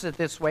it puts it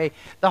this way,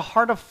 the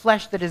heart of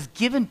flesh that is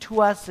given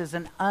to us is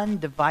an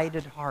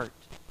undivided heart.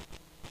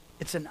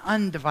 It's an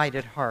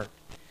undivided heart.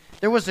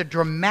 There was a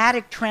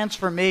dramatic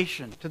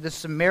transformation to the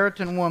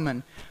Samaritan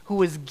woman who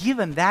was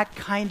given that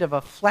kind of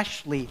a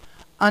fleshly,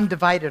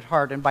 undivided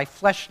heart. And by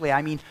fleshly,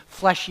 I mean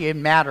fleshy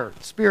in matter,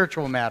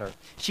 spiritual matter.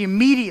 She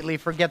immediately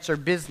forgets her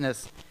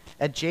business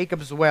at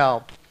Jacob's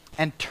well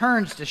and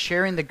turns to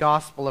sharing the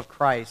gospel of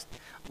Christ.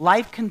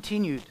 Life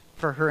continued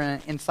for her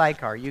in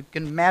Sychar. You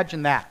can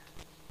imagine that.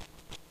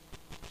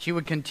 She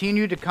would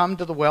continue to come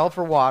to the well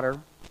for water.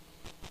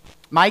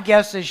 My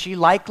guess is she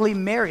likely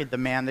married the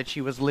man that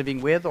she was living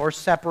with or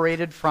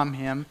separated from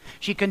him.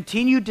 She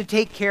continued to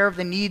take care of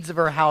the needs of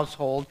her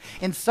household.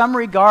 In some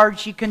regard,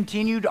 she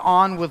continued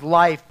on with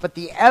life, but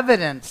the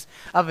evidence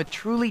of a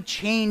truly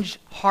changed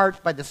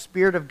heart by the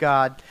Spirit of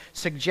God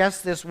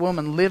suggests this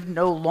woman lived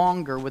no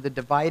longer with a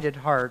divided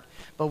heart,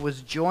 but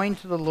was joined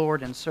to the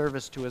Lord in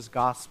service to his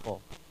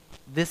gospel.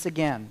 This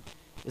again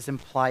is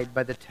implied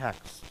by the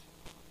text.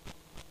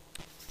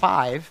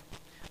 5,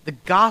 the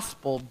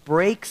gospel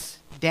breaks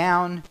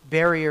down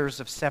barriers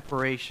of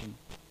separation.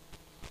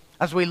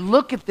 As we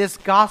look at this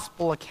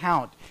gospel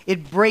account,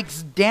 it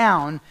breaks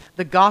down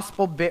the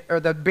gospel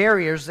or the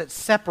barriers that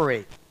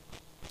separate.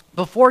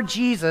 Before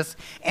Jesus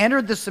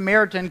entered the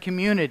Samaritan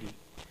community,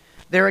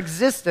 there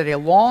existed a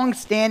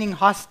long-standing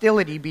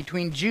hostility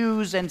between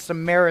Jews and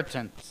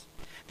Samaritans.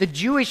 The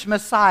Jewish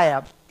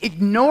Messiah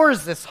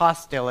ignores this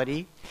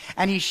hostility,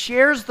 and he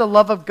shares the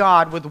love of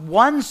God with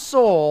one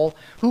soul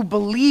who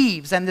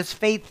believes, and this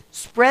faith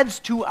spreads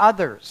to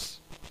others.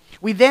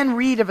 We then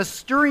read of a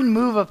stirring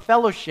move of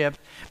fellowship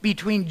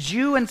between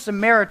Jew and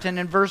Samaritan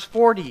in verse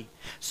 40.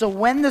 So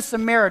when the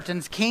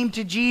Samaritans came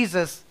to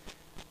Jesus,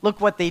 look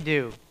what they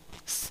do.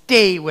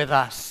 Stay with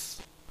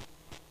us.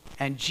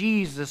 And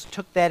Jesus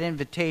took that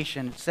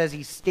invitation. It says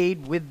he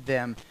stayed with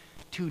them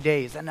 2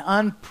 days. An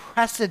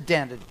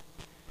unprecedented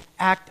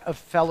act of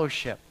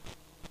fellowship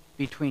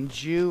between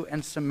Jew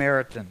and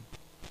Samaritan.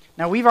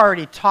 Now, we've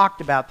already talked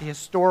about the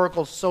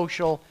historical,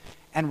 social,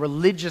 and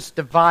religious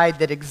divide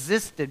that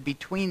existed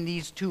between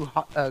these two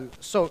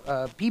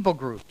people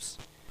groups,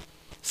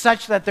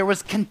 such that there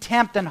was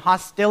contempt and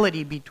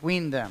hostility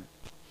between them.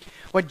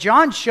 What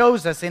John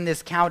shows us in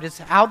this account is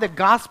how the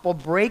gospel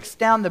breaks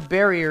down the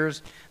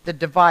barriers that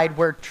divide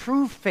where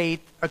true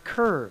faith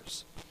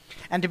occurs.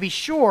 And to be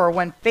sure,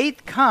 when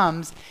faith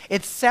comes,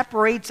 it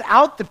separates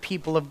out the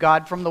people of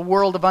God from the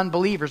world of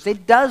unbelievers.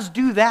 It does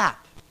do that.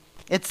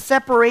 It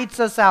separates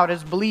us out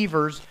as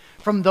believers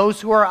from those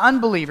who are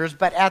unbelievers,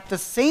 but at the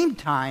same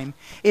time,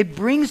 it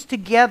brings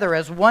together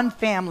as one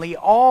family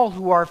all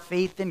who are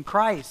faith in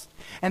Christ.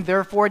 And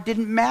therefore, it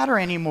didn't matter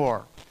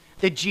anymore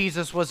that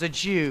Jesus was a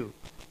Jew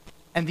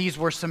and these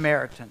were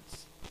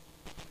Samaritans.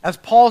 As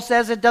Paul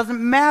says, it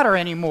doesn't matter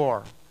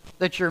anymore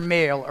that you're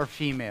male or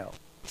female,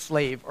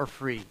 slave or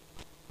free.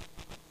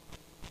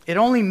 It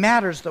only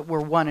matters that we're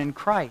one in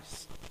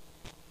Christ.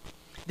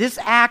 This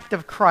act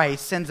of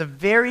Christ sends a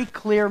very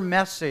clear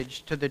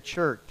message to the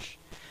church.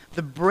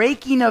 The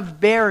breaking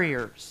of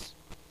barriers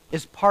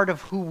is part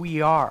of who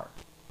we are.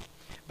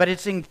 But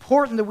it's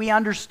important that we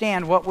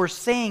understand what we're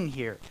saying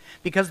here,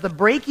 because the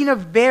breaking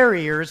of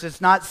barriers is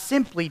not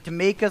simply to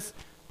make us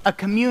a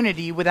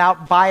community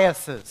without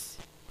biases.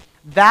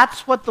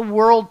 That's what the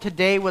world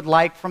today would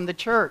like from the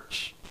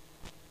church.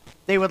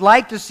 They would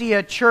like to see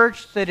a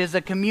church that is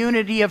a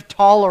community of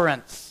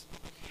tolerance.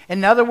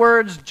 In other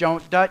words,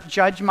 don't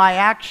judge my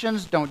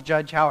actions, don't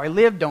judge how I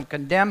live, don't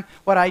condemn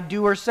what I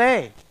do or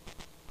say.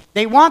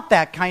 They want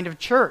that kind of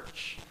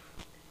church.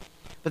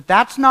 But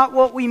that's not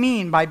what we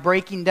mean by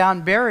breaking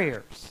down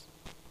barriers.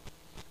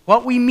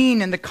 What we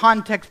mean in the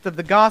context of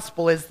the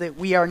gospel is that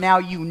we are now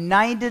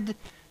united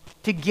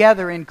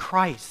together in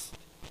Christ.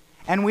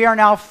 And we are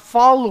now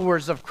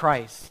followers of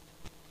Christ.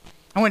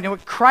 And when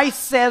what Christ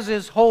says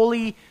is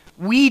holy,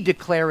 we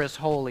declare as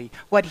holy.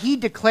 What he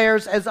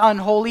declares as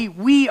unholy,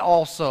 we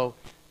also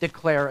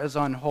declare as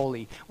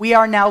unholy. We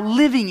are now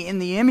living in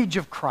the image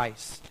of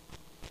Christ.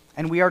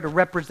 And we are to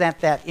represent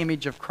that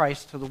image of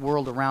Christ to the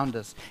world around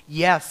us.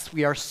 Yes,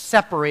 we are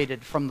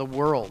separated from the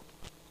world.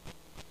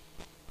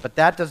 But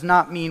that does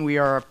not mean we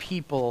are a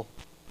people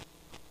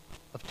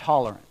of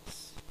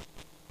tolerance.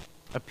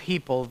 A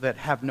people that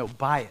have no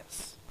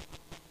bias.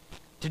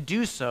 To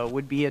do so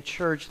would be a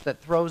church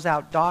that throws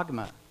out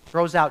dogma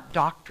throws out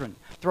doctrine,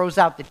 throws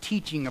out the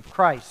teaching of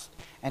Christ.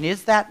 And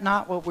is that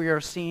not what we are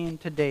seeing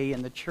today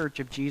in the Church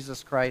of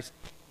Jesus Christ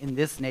in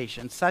this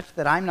nation, such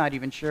that I'm not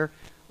even sure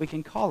we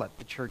can call it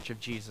the Church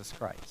of Jesus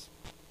Christ?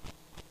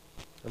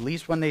 At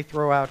least when they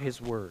throw out his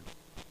word.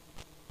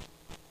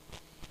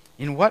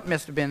 In what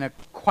must have been a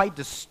quite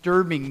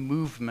disturbing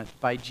movement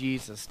by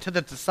Jesus, to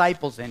the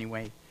disciples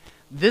anyway,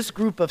 this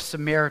group of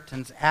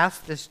Samaritans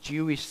asked this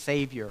Jewish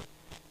Savior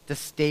to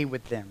stay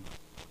with them.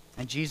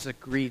 And Jesus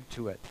agreed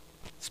to it.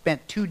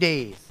 Spent 2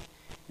 days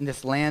in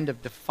this land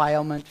of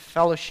defilement,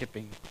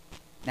 fellowshipping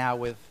now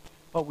with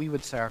what we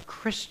would say are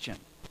Christian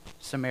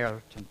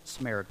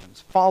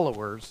Samaritans,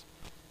 followers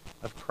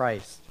of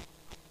Christ.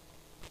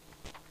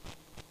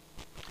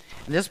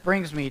 And this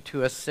brings me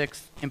to a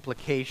sixth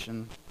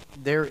implication.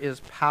 There is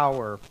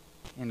power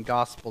in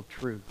gospel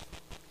truth.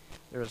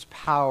 There is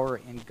power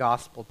in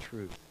gospel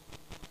truth.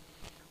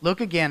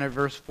 Look again at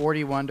verse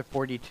 41 to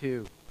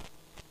 42.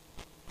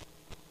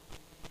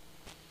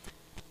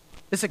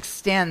 This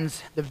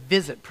extends the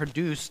visit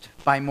produced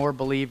by more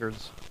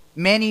believers.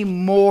 Many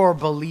more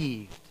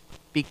believed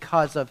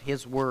because of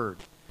his word.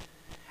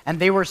 And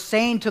they were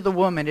saying to the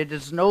woman, "It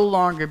is no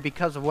longer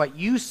because of what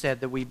you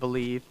said that we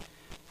believe,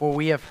 for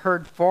we have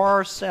heard for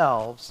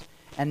ourselves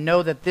and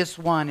know that this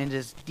one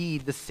is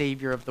indeed the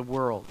Savior of the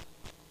world."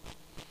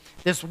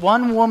 This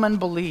one woman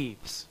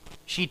believes.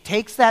 She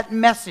takes that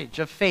message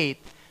of faith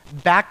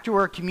back to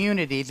her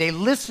community. They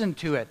listened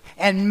to it,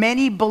 and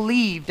many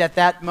believed at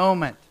that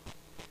moment.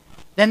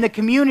 Then the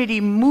community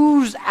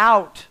moves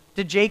out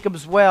to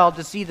Jacob's well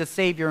to see the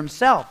Savior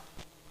himself.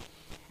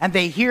 And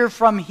they hear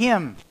from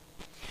him.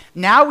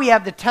 Now we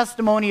have the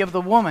testimony of the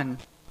woman.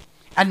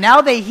 And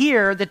now they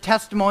hear the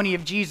testimony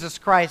of Jesus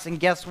Christ. And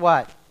guess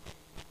what?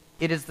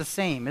 It is the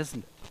same,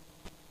 isn't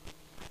it?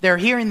 They're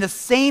hearing the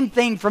same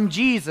thing from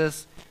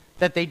Jesus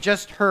that they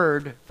just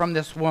heard from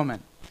this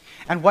woman.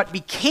 And what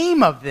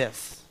became of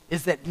this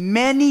is that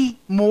many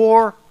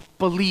more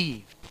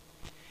believed.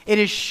 It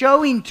is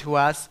showing to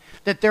us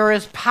that there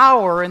is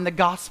power in the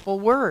gospel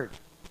word.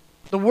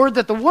 The word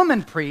that the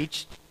woman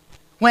preached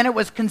when it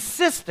was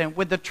consistent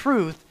with the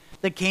truth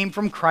that came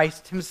from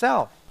Christ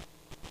himself.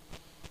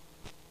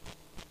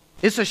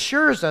 This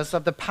assures us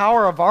of the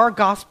power of our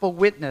gospel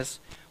witness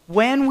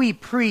when we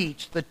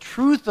preach the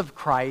truth of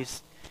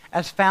Christ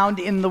as found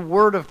in the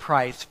word of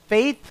Christ.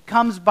 Faith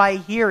comes by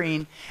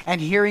hearing,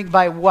 and hearing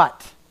by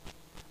what?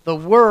 The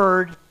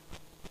word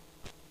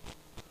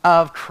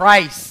of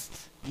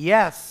Christ.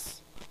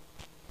 Yes.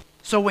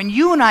 So when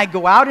you and I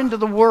go out into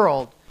the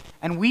world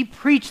and we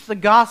preach the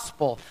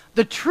gospel,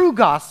 the true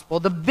gospel,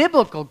 the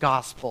biblical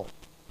gospel,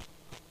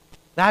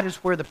 that is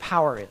where the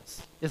power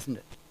is, isn't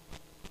it?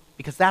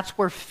 Because that's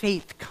where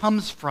faith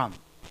comes from.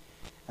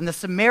 And the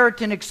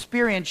Samaritan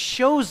experience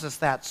shows us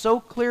that so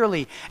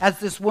clearly as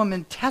this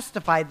woman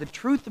testified the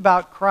truth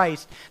about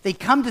Christ. They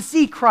come to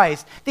see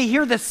Christ. They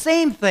hear the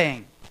same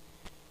thing.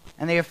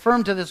 And they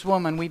affirm to this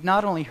woman, we've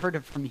not only heard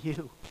it from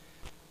you,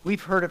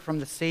 we've heard it from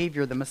the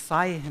Savior, the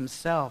Messiah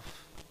himself.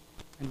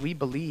 And we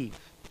believe.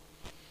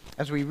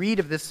 As we read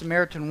of this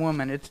Samaritan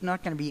woman, it's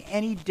not going to be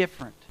any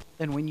different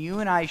than when you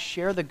and I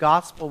share the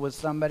gospel with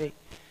somebody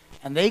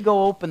and they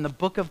go open the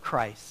book of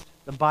Christ,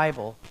 the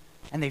Bible,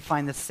 and they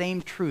find the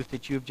same truth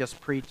that you have just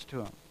preached to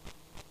them.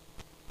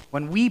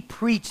 When we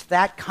preach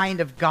that kind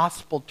of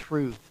gospel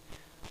truth,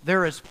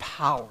 there is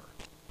power.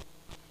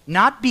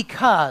 Not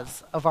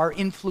because of our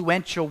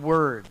influential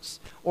words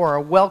or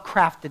a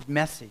well-crafted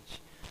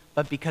message,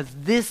 but because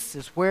this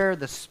is where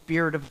the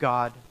Spirit of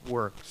God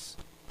works,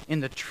 in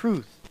the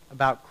truth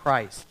about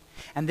Christ.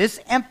 And this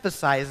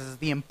emphasizes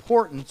the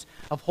importance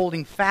of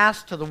holding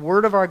fast to the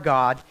Word of our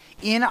God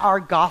in our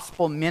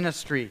gospel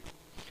ministry.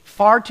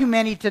 Far too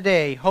many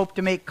today hope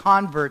to make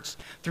converts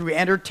through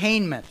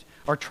entertainment,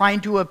 or trying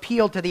to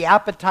appeal to the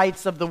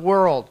appetites of the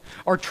world,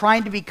 or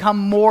trying to become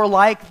more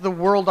like the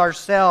world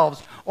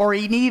ourselves, or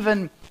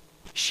even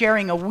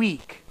sharing a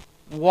weak,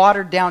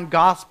 watered-down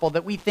gospel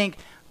that we think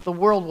the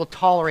world will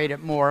tolerate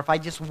it more if I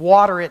just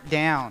water it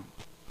down.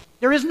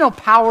 There is no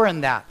power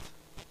in that.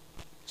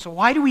 So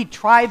why do we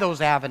try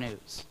those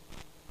avenues?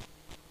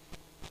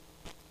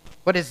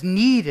 What is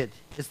needed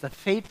is the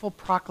faithful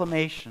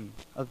proclamation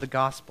of the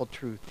gospel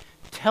truth.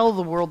 Tell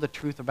the world the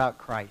truth about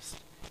Christ.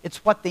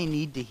 It's what they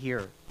need to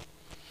hear.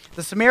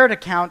 The Samaritan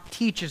account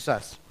teaches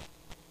us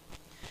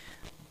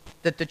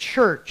that the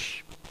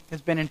church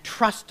has been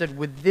entrusted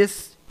with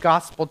this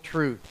gospel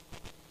truth.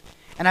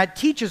 And it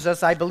teaches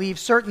us, I believe,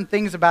 certain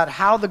things about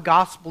how the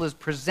gospel is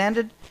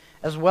presented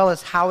as well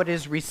as how it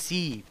is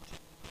received.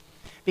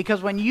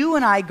 Because when you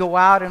and I go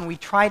out and we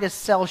try to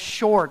sell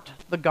short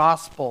the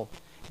gospel,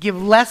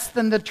 give less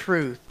than the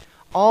truth,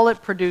 all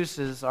it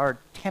produces are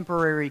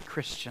temporary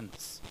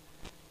Christians.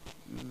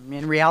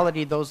 In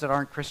reality, those that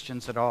aren't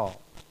Christians at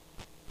all.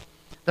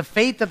 The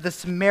faith of the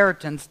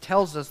Samaritans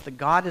tells us that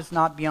God is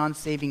not beyond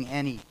saving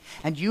any.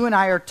 And you and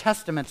I are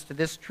testaments to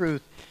this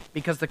truth,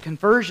 because the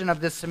conversion of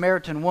this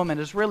Samaritan woman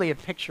is really a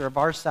picture of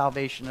our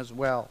salvation as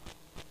well.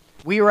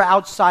 We were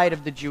outside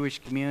of the Jewish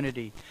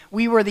community.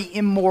 We were the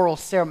immoral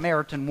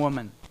Samaritan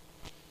woman.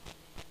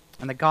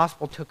 And the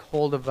gospel took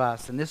hold of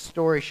us, and this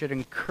story should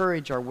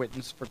encourage our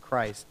witness for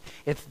Christ.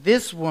 If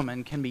this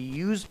woman can be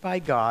used by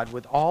God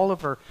with all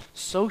of her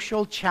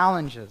social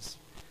challenges,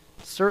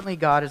 certainly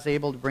God is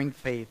able to bring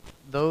faith,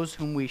 those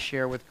whom we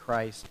share with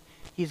Christ.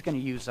 He's going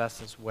to use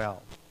us as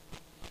well.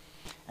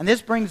 And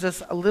this brings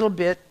us a little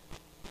bit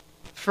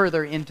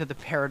further into the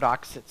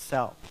paradox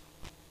itself.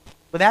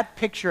 With that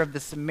picture of the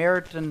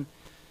Samaritan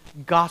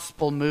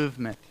gospel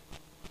movement,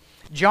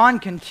 John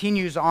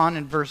continues on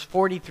in verse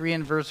 43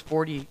 and verse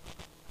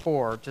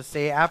 44 to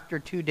say, after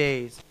 2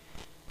 days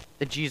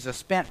that Jesus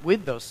spent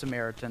with those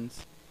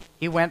Samaritans,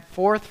 he went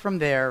forth from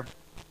there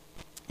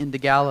into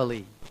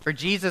Galilee. For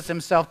Jesus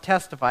himself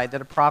testified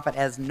that a prophet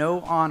has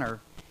no honor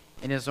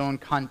in his own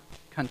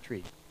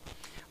country.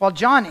 While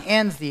John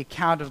ends the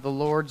account of the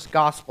Lord's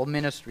gospel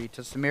ministry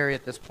to Samaria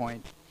at this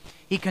point,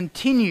 he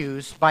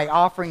continues by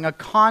offering a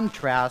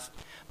contrast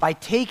by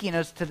taking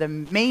us to the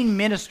main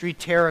ministry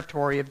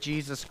territory of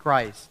Jesus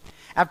Christ.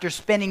 After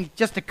spending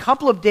just a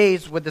couple of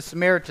days with the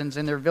Samaritans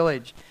in their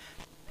village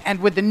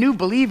and with the new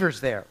believers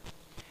there,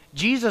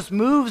 Jesus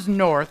moves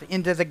north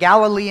into the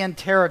Galilean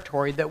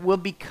territory that will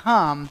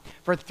become,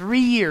 for 3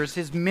 years,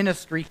 his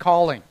ministry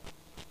calling.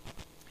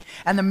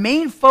 And the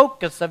main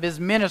focus of his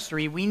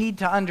ministry, we need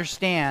to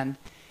understand,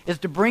 is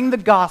to bring the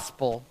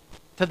gospel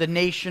to the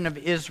nation of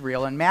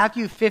Israel. In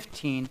Matthew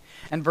 15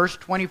 and verse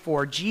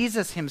 24,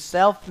 Jesus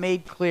himself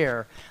made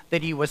clear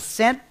that he was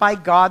sent by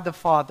God the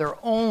Father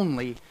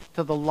only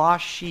to the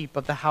lost sheep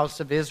of the house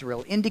of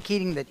Israel,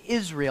 indicating that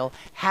Israel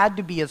had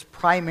to be his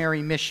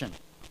primary mission.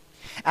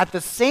 At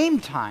the same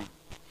time,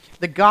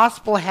 the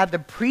gospel had the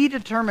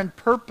predetermined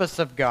purpose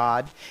of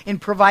God in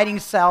providing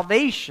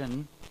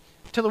salvation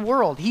to the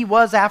world. He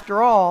was,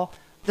 after all,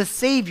 the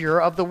Savior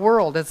of the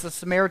world, as the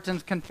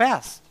Samaritans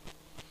confessed.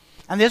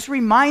 And this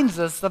reminds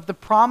us of the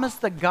promise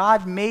that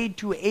God made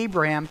to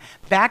Abraham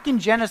back in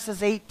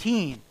Genesis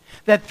 18,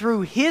 that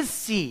through his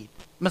seed,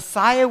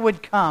 Messiah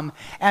would come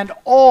and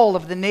all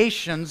of the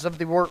nations of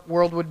the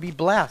world would be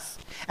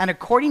blessed. And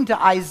according to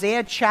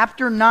Isaiah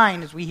chapter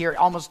 9, as we hear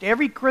almost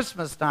every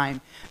Christmas time,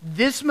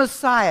 this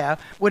Messiah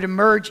would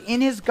emerge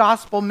in his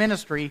gospel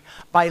ministry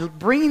by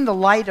bringing the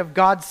light of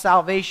God's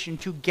salvation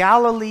to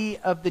Galilee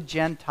of the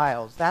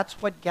Gentiles.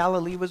 That's what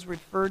Galilee was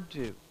referred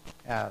to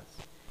as.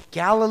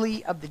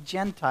 Galilee of the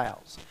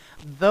Gentiles.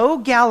 Though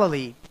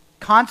Galilee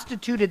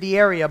constituted the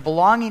area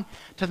belonging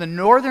to the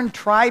northern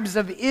tribes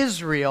of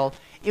Israel,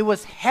 it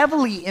was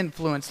heavily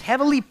influenced,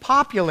 heavily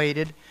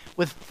populated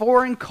with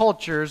foreign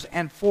cultures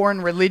and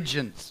foreign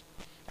religions.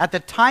 At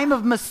the time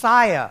of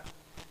Messiah,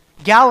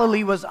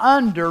 Galilee was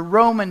under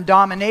Roman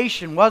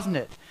domination, wasn't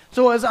it?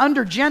 So it was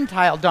under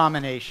Gentile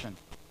domination.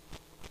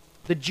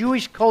 The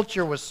Jewish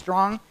culture was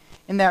strong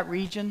in that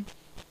region,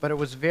 but it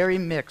was very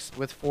mixed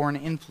with foreign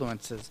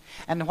influences.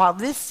 And while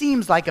this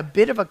seems like a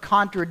bit of a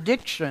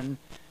contradiction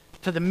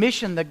to the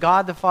mission that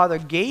God the Father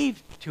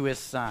gave to his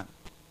Son,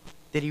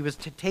 that he was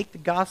to take the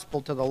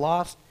gospel to the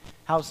lost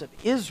house of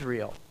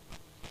Israel,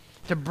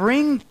 to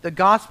bring the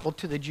gospel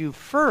to the Jew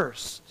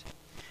first,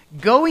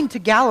 going to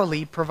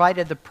Galilee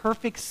provided the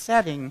perfect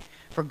setting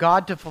for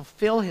God to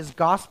fulfill his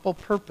gospel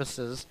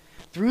purposes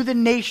through the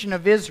nation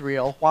of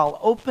Israel while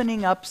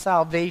opening up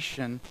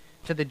salvation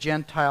to the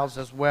Gentiles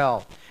as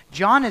well.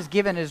 John has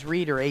given his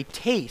reader a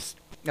taste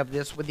of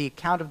this with the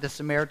account of the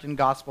Samaritan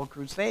Gospel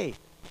Crusade.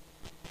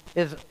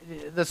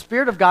 The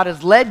Spirit of God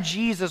has led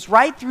Jesus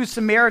right through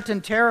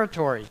Samaritan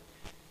territory.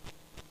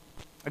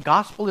 The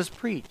gospel is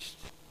preached,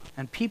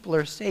 and people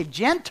are saved.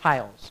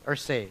 Gentiles are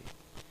saved.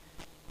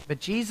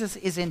 But Jesus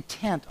is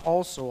intent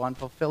also on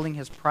fulfilling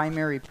his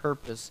primary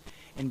purpose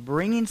in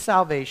bringing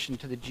salvation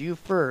to the Jew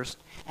first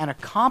and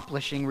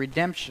accomplishing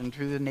redemption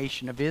through the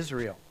nation of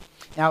Israel.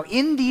 Now,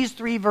 in these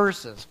 3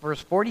 verses,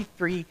 verse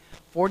 43,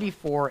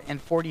 44,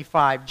 and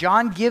 45,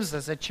 John gives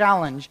us a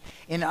challenge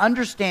in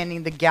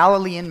understanding the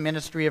Galilean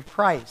ministry of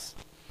Christ.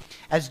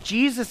 As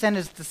Jesus and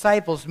his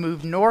disciples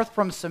moved north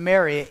from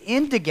Samaria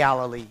into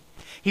Galilee,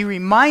 he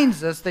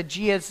reminds us that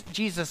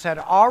Jesus had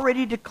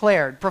already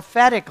declared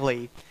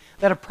prophetically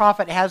that a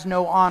prophet has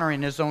no honor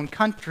in his own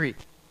country.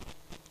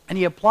 And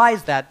he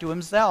applies that to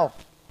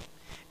himself.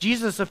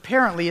 Jesus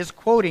apparently is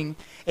quoting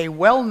a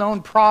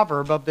well-known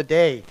proverb of the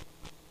day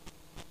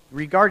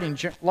regarding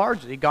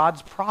largely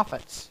God's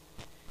prophets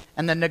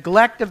and the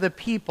neglect of the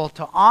people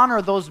to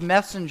honor those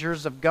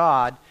messengers of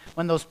God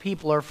when those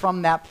people are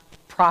from that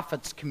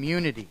prophet's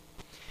community.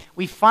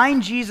 We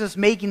find Jesus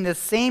making the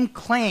same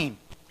claim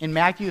in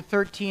Matthew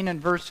 13 and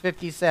verse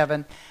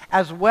 57,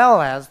 as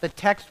well as the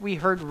text we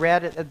heard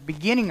read at the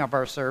beginning of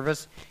our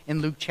service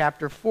in Luke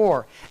chapter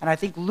 4. And I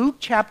think Luke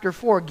chapter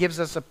 4 gives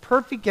us a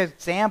perfect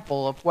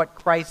example of what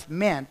Christ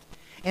meant,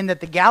 in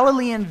that the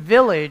Galilean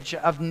village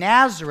of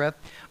Nazareth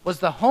was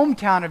the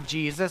hometown of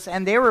Jesus,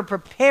 and they were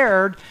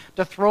prepared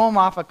to throw him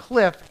off a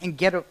cliff and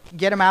get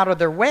him out of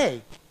their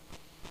way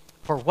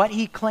for what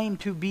he claimed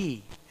to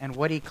be and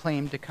what he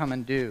claimed to come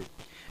and do.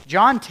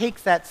 John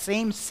takes that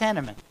same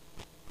sentiment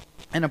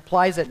and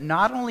applies it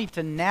not only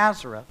to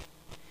Nazareth,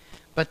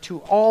 but to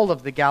all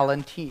of the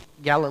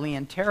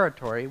Galilean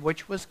territory,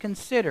 which was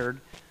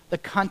considered the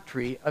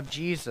country of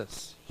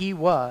Jesus. He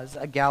was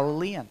a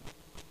Galilean.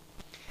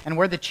 And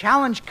where the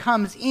challenge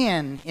comes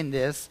in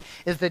this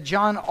is that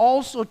John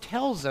also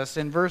tells us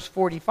in verse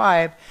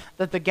 45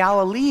 that the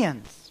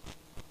Galileans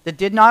that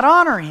did not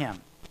honor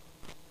him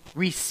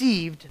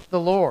received the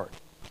Lord.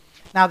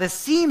 Now this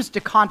seems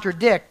to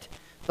contradict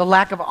the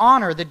lack of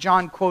honor that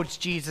John quotes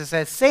Jesus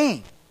as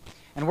saying.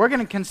 And we're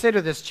going to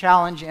consider this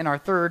challenge in our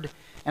third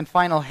and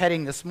final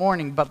heading this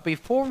morning. But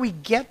before we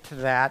get to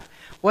that,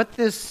 what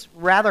this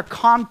rather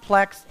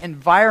complex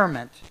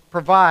environment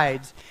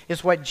provides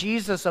is what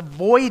Jesus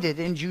avoided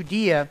in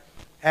Judea,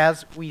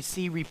 as we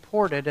see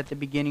reported at the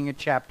beginning of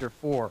chapter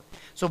 4.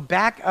 So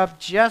back up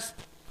just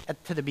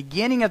to the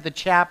beginning of the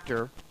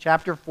chapter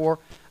 4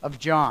 of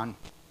John,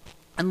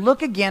 and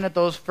look again at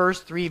those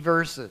first 3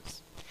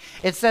 verses.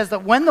 It says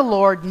that when the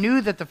Lord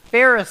knew that the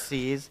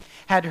Pharisees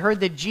had heard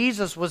that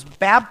Jesus was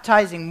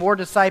baptizing more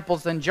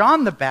disciples than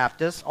John the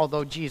Baptist,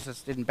 although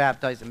Jesus didn't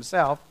baptize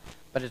himself,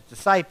 but his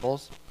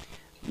disciples,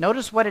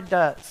 notice what it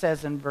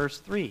says in verse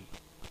 3.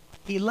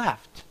 He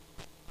left.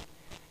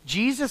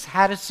 Jesus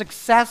had a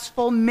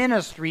successful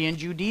ministry in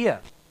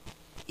Judea.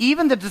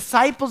 Even the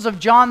disciples of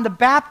John the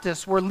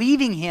Baptist were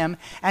leaving him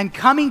and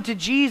coming to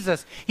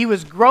Jesus. He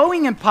was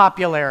growing in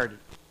popularity.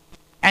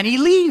 And he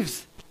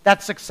leaves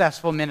that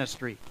successful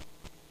ministry.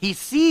 He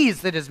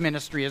sees that his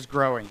ministry is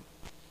growing.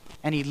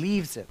 And he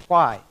leaves it.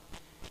 Why?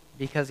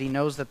 Because he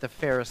knows that the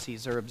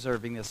Pharisees are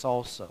observing this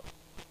also.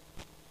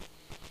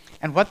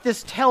 And what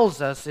this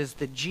tells us is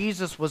that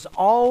Jesus was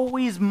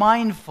always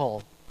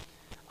mindful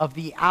of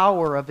the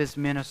hour of his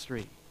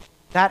ministry.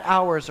 That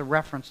hour is a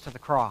reference to the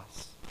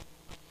cross.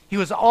 He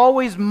was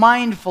always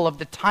mindful of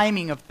the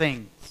timing of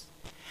things.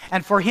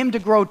 And for him to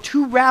grow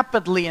too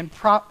rapidly in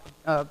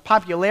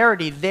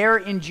popularity there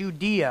in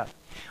Judea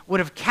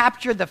would have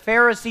captured the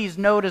Pharisees'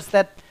 notice,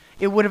 that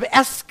it would have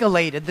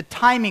escalated the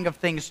timing of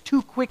things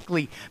too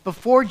quickly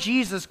before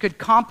Jesus could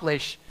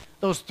accomplish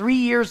those 3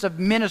 years of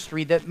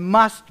ministry that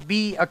must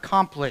be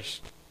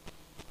accomplished,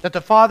 that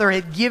the Father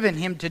had given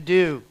him to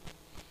do,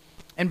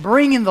 and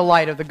bringing the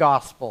light of the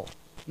gospel,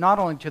 not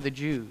only to the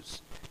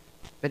Jews,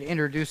 but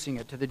introducing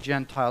it to the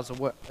Gentiles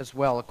as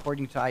well,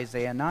 according to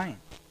Isaiah 9.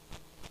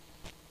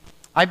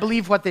 I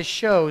believe what this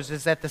shows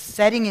is that the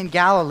setting in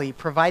Galilee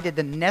provided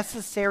the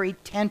necessary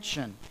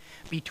tension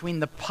between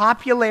the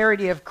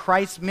popularity of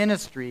Christ's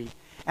ministry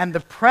and the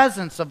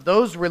presence of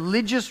those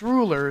religious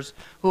rulers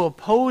who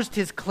opposed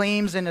his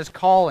claims and his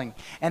calling.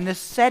 And this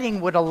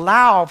setting would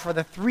allow for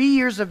the 3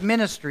 years of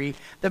ministry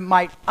that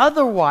might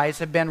otherwise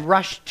have been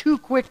rushed too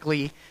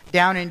quickly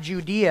down in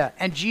Judea.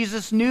 And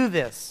Jesus knew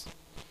this.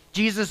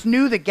 Jesus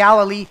knew that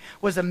Galilee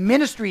was a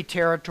ministry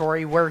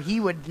territory where he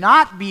would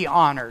not be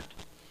honored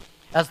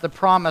as the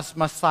promised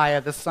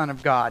Messiah, the Son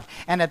of God.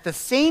 And at the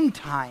same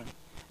time,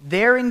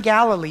 there in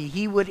Galilee,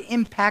 he would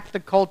impact the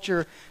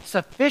culture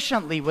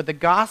sufficiently with the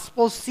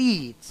gospel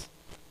seeds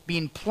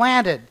being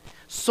planted,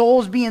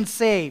 souls being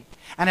saved,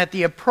 and at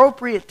the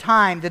appropriate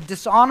time, the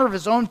dishonor of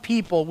his own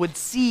people would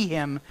see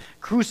him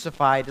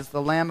crucified as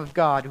the Lamb of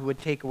God who would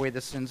take away the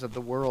sins of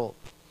the world.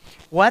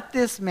 What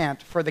this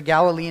meant for the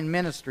Galilean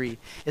ministry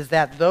is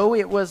that though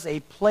it was a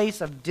place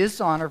of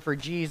dishonor for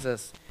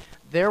Jesus,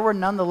 there were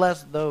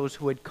nonetheless those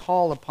who would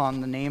call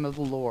upon the name of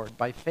the Lord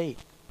by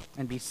faith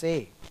and be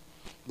saved.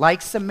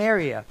 Like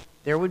Samaria,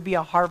 there would be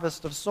a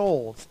harvest of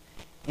souls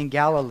in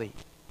Galilee.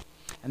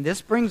 And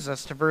this brings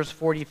us to verse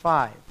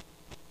 45,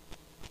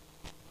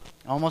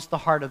 almost the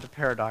heart of the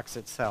paradox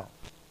itself.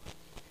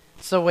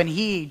 So when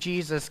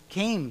Jesus,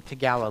 came to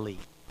Galilee,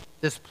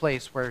 this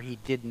place where he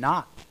did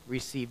not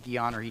receive the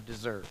honor he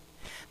deserved,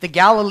 the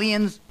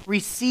Galileans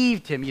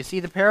received him. You see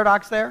the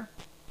paradox there?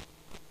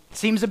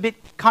 Seems a bit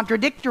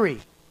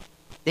contradictory.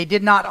 They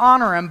did not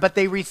honor him, but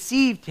they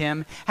received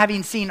him,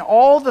 having seen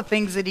all the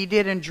things that he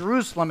did in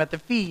Jerusalem at the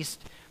feast,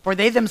 for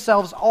they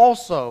themselves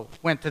also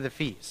went to the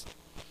feast.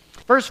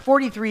 Verse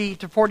 43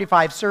 to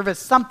 45 serve as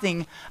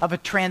something of a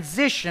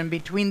transition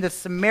between the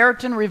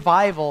Samaritan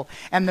revival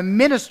and the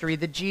ministry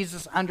that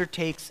Jesus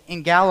undertakes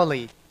in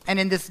Galilee. And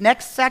in this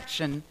next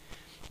section,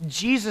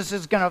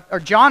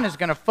 John is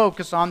going to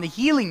focus on the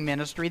healing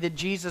ministry that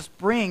Jesus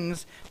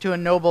brings to a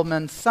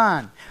nobleman's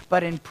son.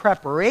 But in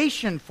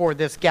preparation for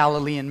this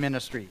Galilean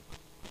ministry,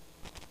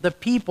 the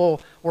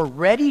people were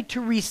ready to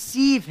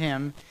receive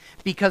him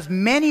because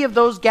many of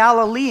those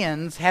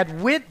Galileans had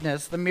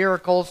witnessed the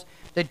miracles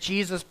that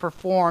Jesus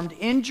performed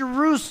in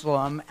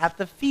Jerusalem at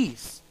the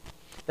feast.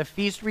 The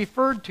feast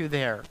referred to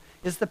there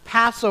is the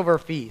Passover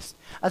feast,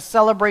 a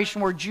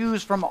celebration where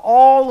Jews from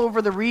all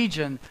over the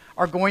region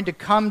are going to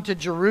come to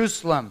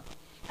Jerusalem.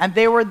 And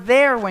they were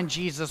there when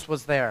Jesus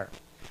was there.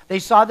 They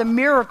saw the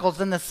miracles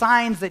and the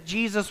signs that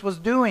Jesus was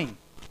doing.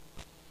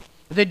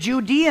 The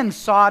Judeans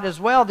saw it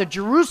as well. The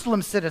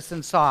Jerusalem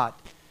citizens saw it.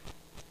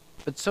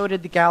 But so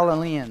did the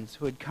Galileans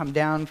who had come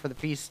down for the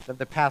feast of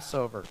the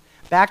Passover.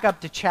 Back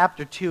up to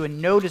chapter 2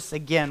 and notice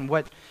again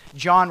what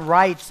John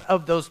writes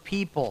of those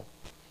people.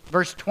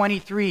 Verse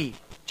 23,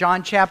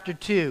 John chapter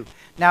 2.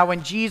 Now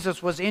when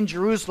Jesus was in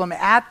Jerusalem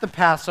at the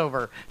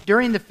Passover,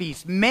 during the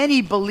feast,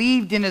 many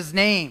believed in his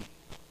name.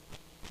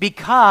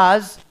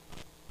 because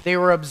they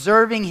were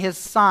observing his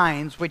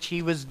signs which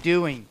he was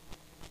doing.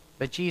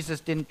 But Jesus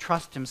didn't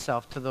trust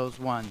himself to those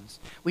ones.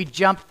 We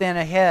jump then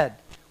ahead,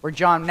 where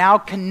John now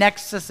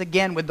connects us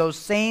again with those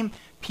same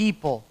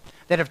people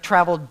that have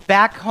traveled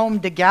back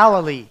home to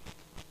Galilee.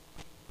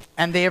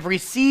 And they have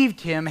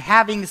received him,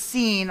 having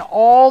seen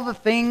all the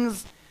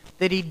things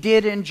that he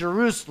did in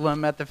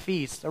Jerusalem at the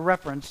feast, a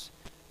reference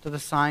to the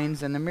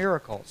signs and the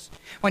miracles.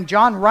 When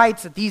John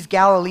writes that these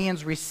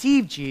Galileans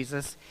received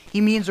Jesus,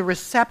 he means a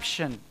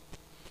reception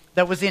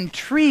that was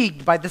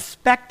intrigued by the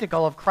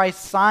spectacle of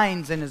Christ's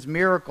signs and his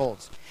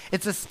miracles.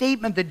 It's a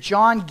statement that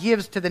John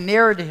gives to the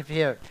narrative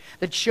here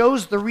that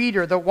shows the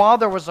reader that while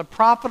there was a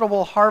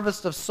profitable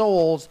harvest of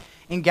souls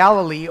in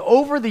Galilee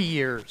over the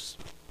years,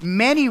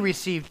 many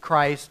received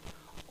Christ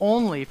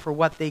only for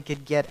what they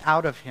could get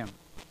out of him.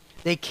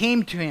 They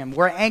came to him,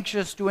 were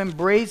anxious to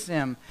embrace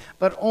him,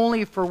 but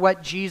only for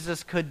what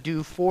Jesus could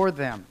do for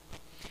them.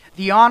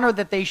 The honor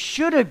that they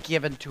should have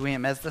given to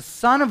him as the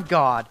Son of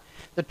God,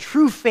 the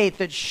true faith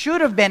that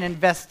should have been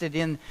invested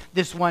in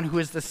this one who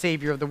is the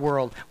Savior of the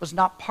world, was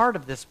not part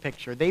of this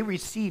picture. They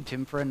received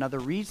him for another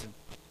reason,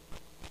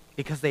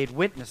 because they had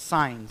witnessed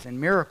signs and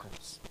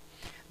miracles.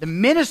 The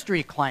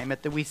ministry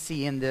climate that we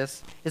see in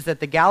this is that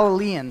the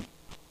Galilean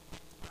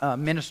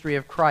ministry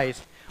of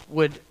Christ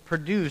would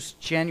produce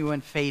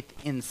genuine faith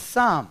in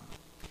some.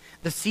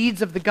 The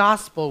seeds of the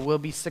gospel will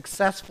be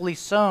successfully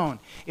sown.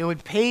 It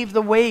would pave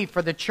the way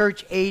for the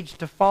church age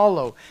to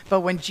follow. But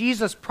when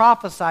Jesus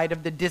prophesied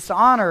of the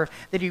dishonor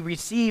that he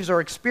receives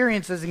or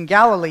experiences in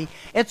Galilee,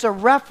 it's a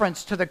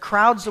reference to the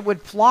crowds that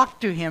would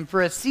flock to him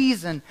for a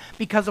season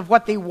because of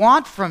what they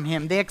want from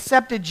him. They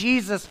accepted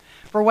Jesus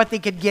for what they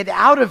could get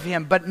out of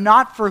him, but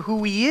not for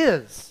who he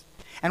is.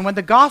 And when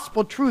the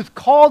gospel truth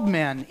called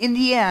men, in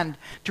the end,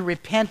 to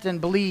repent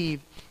and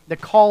believe, the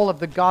call of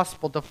the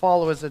gospel to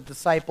follow as a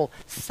disciple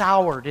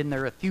soured in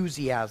their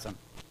enthusiasm.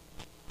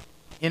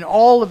 In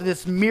all of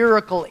this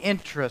miracle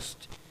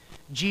interest,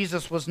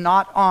 Jesus was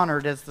not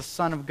honored as the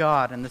Son of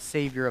God and the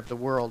Savior of the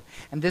world.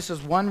 And this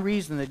is one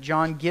reason that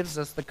John gives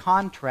us the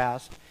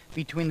contrast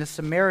between the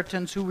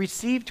Samaritans who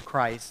received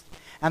Christ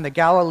and the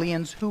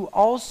Galileans who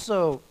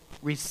also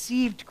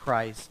received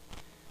Christ,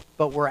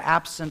 but were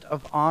absent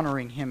of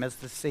honoring him as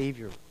the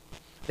Savior.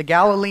 The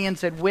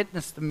Galileans had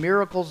witnessed the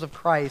miracles of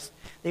Christ.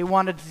 They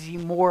wanted to see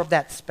more of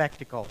that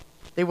spectacle.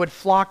 They would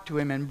flock to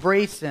him,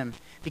 embrace him,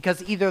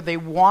 because either they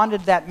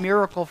wanted that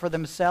miracle for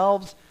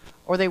themselves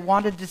or they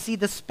wanted to see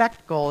the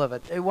spectacle of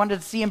it. They wanted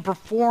to see him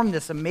perform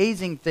this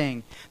amazing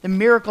thing. The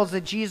miracles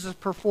that Jesus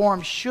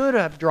performed should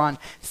have drawn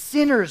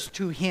sinners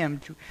to him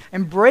to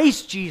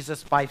embrace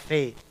Jesus by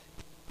faith,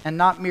 and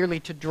not merely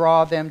to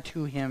draw them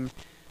to him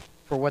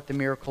for what the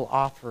miracle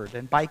offered.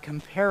 And by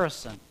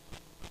comparison,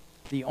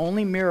 the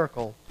only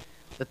miracle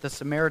that the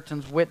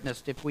Samaritans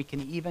witnessed, if we can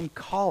even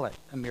call it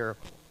a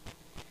miracle,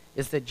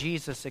 is that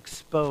Jesus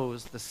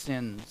exposed the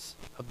sins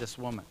of this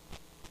woman.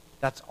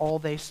 That's all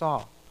they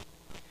saw.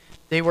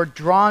 They were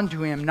drawn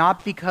to him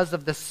not because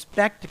of the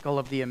spectacle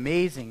of the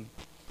amazing,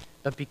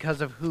 but because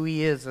of who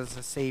he is as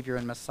a Savior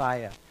and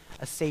Messiah,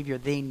 a Savior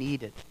they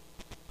needed.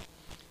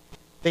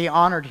 They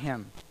honored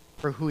him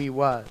for who he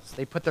was.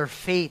 They put their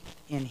faith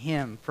in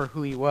him for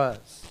who he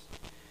was.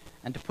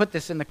 And to put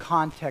this in the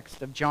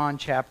context of John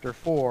chapter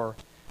 4,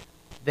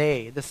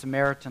 they, the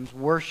Samaritans,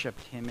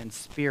 worshipped him in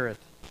spirit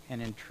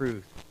and in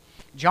truth.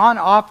 John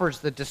offers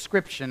the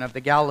description of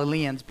the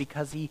Galileans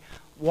because he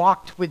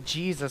walked with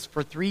Jesus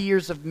for 3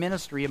 years of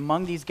ministry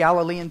among these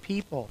Galilean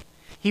people.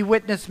 He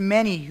witnessed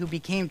many who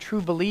became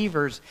true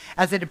believers,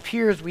 as it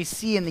appears we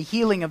see in the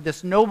healing of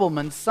this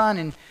nobleman's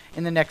son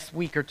in the next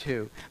week or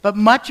two. But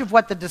much of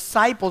what the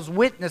disciples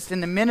witnessed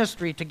in the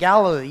ministry to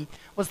Galilee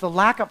was the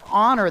lack of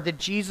honor that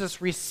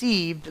Jesus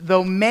received,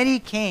 though many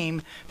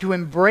came to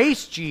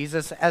embrace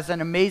Jesus as an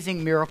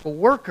amazing miracle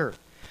worker.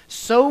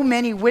 So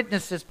many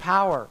witnessed his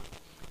power.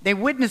 They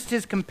witnessed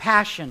his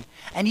compassion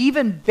and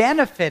even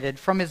benefited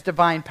from his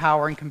divine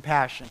power and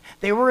compassion.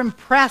 They were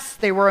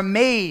impressed, they were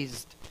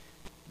amazed,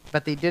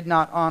 but they did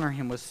not honor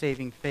him with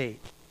saving faith.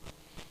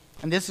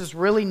 And this is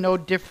really no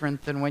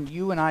different than what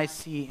you and I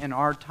see in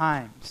our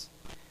times.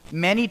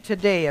 Many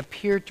today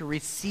appear to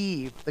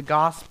receive the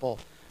gospel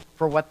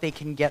for what they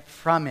can get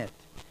from it,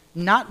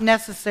 not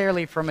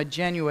necessarily from a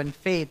genuine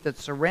faith that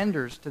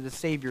surrenders to the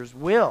Savior's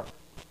will.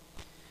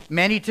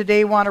 Many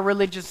today want a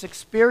religious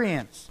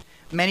experience.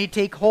 Many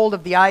take hold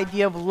of the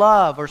idea of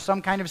love or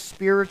some kind of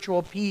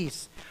spiritual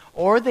peace,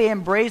 or they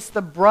embrace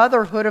the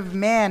brotherhood of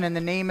man in the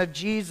name of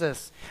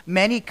Jesus.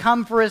 Many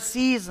come for a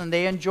season.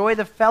 They enjoy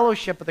the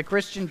fellowship of the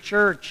Christian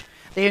church.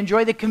 They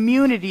enjoy the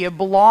community of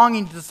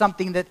belonging to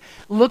something that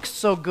looks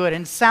so good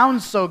and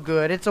sounds so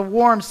good. It's a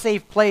warm,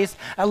 safe place,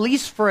 at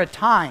least for a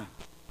time.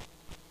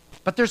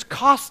 But there's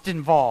cost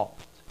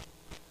involved.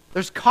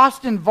 There's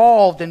cost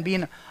involved in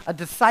being a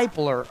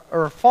disciple or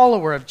a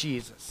follower of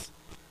Jesus.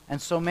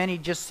 And so many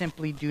just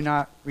simply do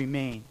not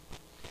remain.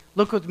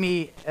 Look with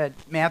me at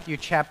Matthew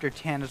chapter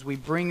 10 as we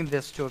bring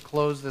this to a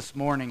close this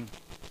morning.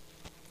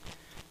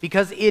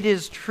 Because it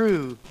is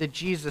true that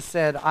Jesus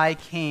said, I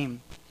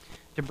came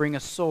to bring a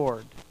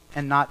sword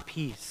and not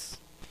peace.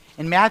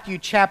 In Matthew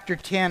chapter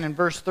 10 and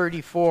verse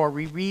 34,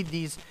 we read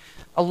these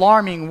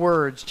alarming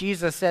words.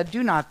 Jesus said,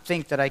 "Do not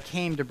think that I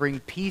came to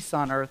bring peace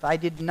on earth. I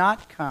did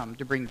not come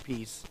to bring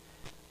peace,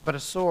 but a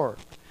sword.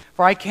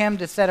 For I came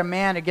to set a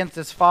man against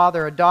his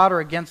father, a daughter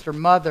against her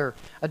mother,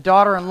 a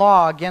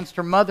daughter-in-law against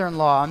her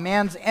mother-in-law. A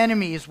man's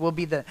enemies will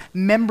be the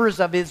members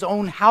of his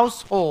own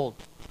household.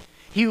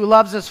 He who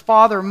loves his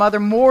father or mother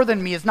more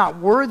than me is not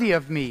worthy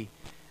of me,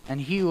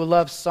 and he who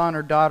loves son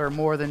or daughter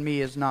more than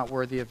me is not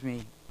worthy of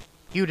me.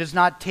 He who does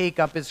not take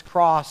up his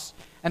cross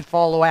and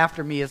follow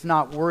after me is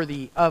not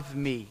worthy of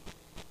me.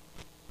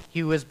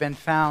 He who has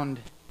found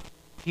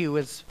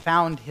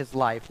his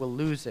life will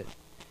lose it,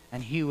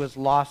 and he who has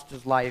lost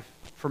his life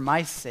for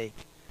my sake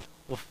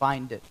will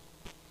find it."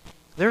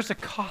 There's a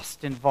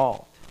cost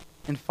involved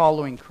in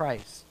following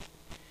Christ.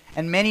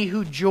 And many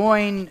who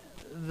join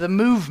the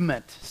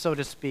movement, so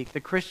to speak,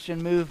 the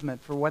Christian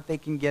movement, for what they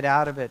can get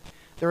out of it,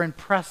 they're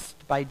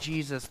impressed by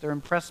Jesus. They're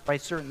impressed by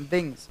certain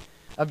things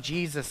of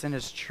Jesus and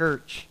his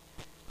church.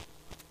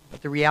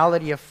 But the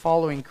reality of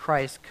following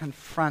Christ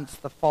confronts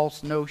the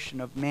false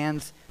notion of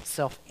man's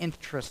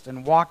self-interest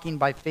and walking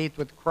by faith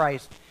with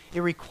Christ. It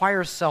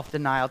requires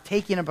self-denial,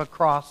 taking up a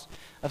cross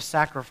of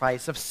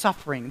sacrifice, of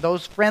suffering.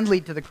 Those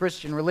friendly to the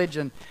Christian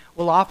religion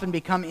will often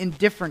become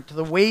indifferent to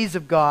the ways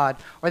of God,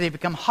 or they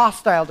become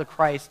hostile to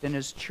Christ and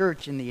his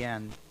church in the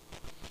end.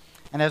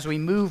 And as we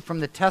move from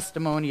the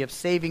testimony of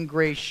saving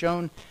grace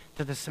shown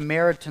to the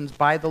Samaritans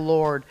by the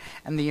Lord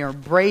and the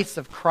embrace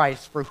of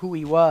Christ for who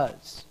he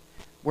was,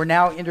 we're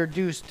now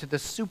introduced to the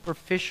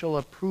superficial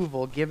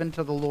approval given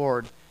to the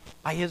Lord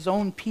by his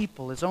own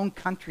people, his own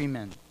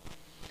countrymen.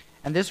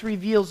 And this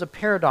reveals a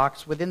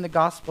paradox within the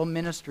gospel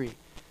ministry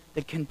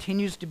that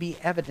continues to be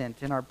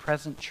evident in our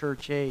present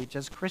church age.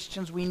 As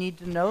Christians, we need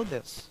to know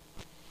this.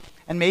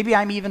 And maybe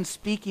I'm even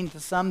speaking to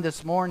some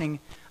this morning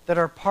that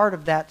are part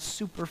of that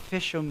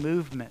superficial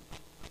movement.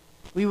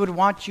 We would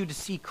want you to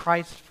see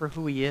Christ for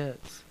who he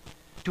is,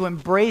 to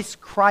embrace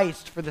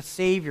Christ for the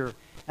Savior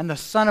and the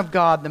Son of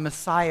God, the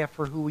Messiah,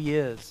 for who he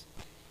is.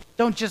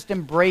 Don't just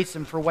embrace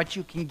him for what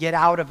you can get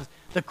out of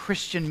the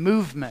Christian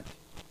movement.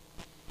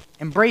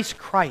 Embrace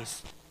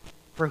Christ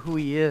for who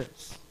he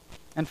is.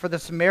 And for the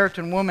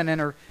Samaritan woman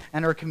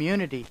and her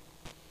community,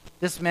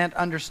 this meant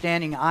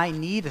understanding I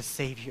need a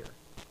Savior,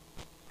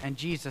 and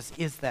Jesus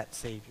is that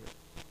Savior.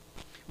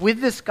 With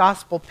this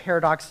gospel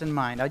paradox in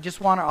mind, I just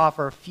want to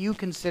offer a few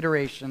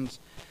considerations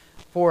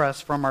for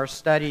us from our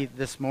study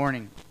this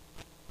morning.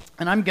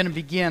 And I'm going to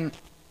begin,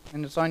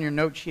 and it's on your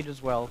note sheet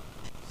as well.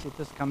 See if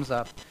this comes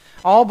up.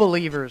 All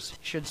believers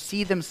should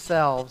see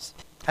themselves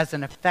as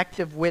an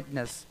effective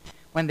witness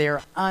when they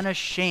are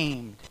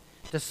unashamed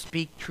to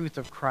speak truth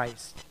of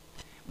Christ.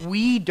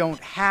 We don't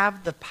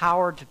have the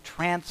power to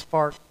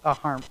transform the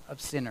heart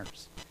of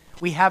sinners.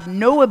 We have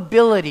no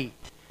ability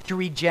to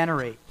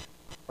regenerate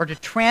or to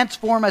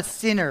transform a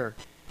sinner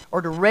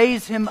or to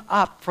raise him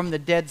up from the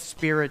dead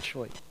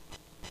spiritually.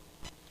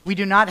 We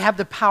do not have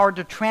the power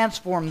to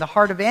transform the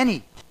heart of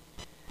any.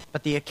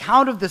 But the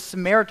account of the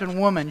Samaritan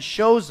woman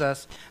shows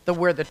us that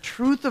where the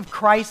truth of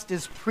Christ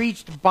is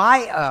preached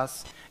by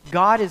us,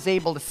 God is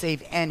able to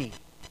save any.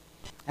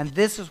 And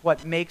this is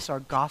what makes our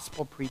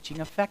gospel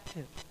preaching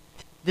effective.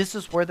 This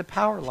is where the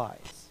power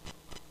lies.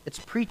 It's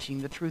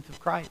preaching the truth of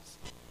Christ.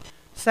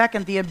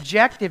 Second, the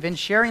objective in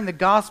sharing the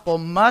gospel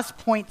must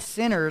point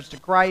sinners to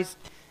Christ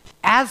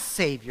as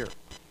Savior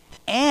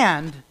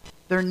and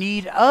their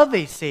need of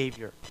a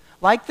Savior.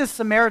 Like the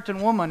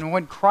Samaritan woman,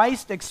 when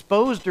Christ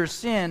exposed her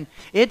sin,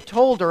 it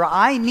told her,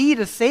 I need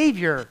a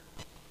Savior.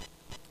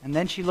 And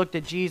then she looked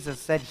at Jesus and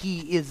said,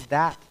 he is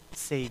that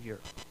Savior.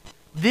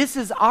 This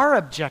is our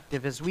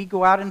objective as we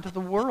go out into the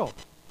world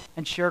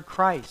and share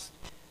Christ.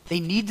 They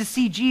need to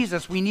see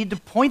Jesus. We need to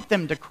point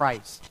them to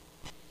Christ.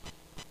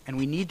 And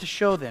we need to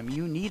show them,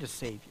 you need a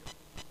Savior.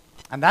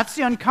 And that's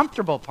the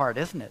uncomfortable part,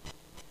 isn't it?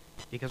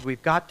 Because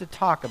we've got to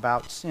talk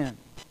about sin,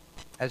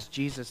 as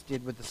Jesus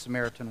did with the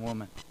Samaritan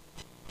woman.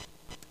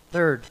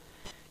 Third,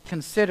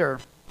 consider,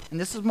 and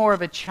this is more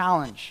of a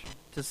challenge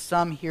to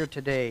some here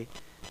today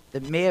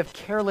that may have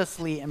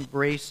carelessly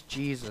embraced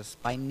Jesus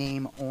by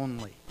name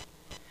only.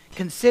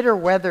 Consider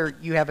whether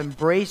you have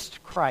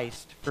embraced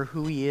Christ for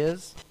who he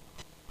is,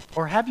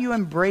 or have you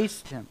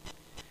embraced him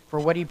for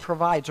what he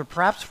provides, or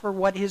perhaps for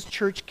what his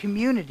church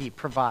community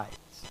provides.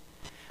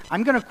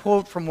 I'm going to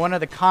quote from one of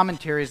the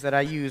commentaries that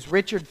I use.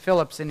 Richard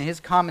Phillips, in his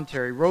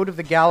commentary, wrote of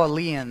the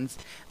Galileans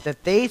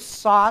that they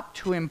sought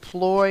to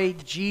employ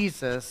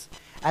Jesus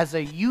as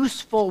a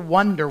useful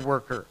wonder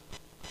worker.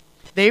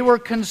 They were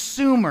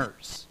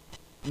consumers,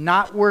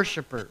 not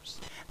worshipers.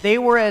 They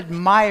were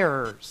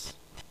admirers,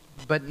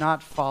 but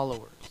not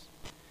followers.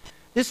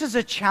 This is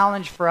a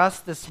challenge for us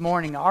this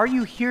morning. Are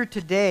you here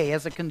today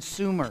as a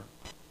consumer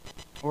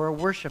or a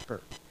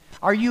worshiper?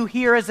 Are you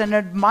here as an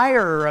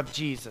admirer of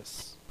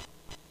Jesus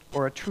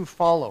or a true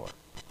follower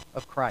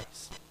of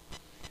Christ?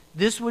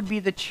 This would be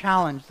the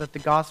challenge that the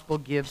gospel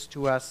gives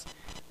to us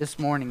this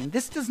morning. And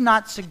this does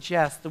not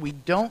suggest that we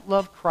don't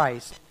love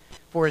Christ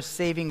for his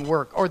saving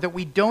work, or that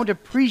we don't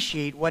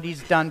appreciate what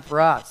he's done for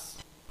us.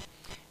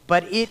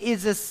 But it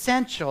is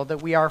essential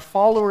that we are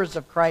followers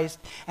of Christ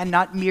and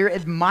not mere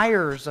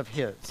admirers of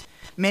his.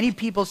 Many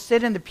people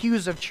sit in the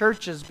pews of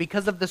churches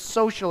because of the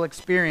social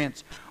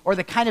experience or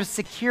the kind of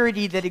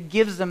security that it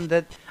gives them,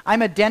 that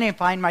I'm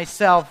identifying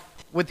myself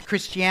with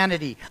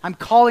Christianity. I'm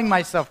calling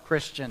myself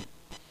Christian.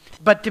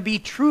 But to be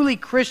truly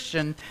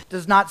Christian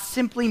does not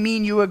simply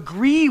mean you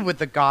agree with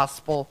the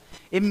gospel.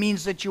 It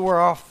means that you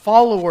are a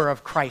follower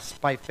of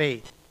Christ by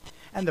faith.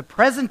 And the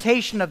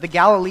presentation of the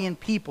Galilean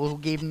people who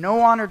gave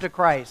no honor to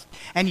Christ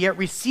and yet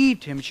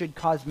received him should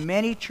cause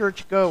many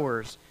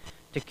churchgoers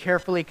to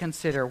carefully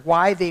consider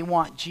why they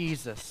want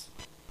Jesus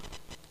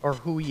or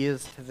who he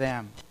is to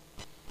them.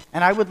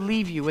 And I would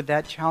leave you with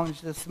that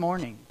challenge this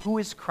morning. Who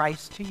is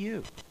Christ to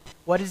you?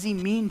 What does he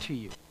mean to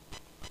you?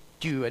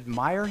 Do you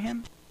admire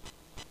him?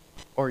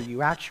 Or are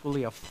you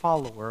actually a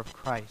follower of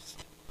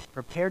Christ,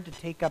 prepared to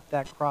take up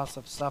that cross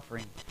of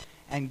suffering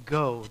and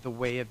go the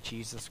way of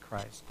Jesus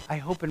Christ? I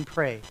hope and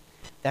pray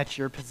that's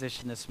your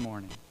position this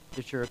morning,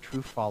 that you're a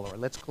true follower.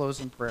 Let's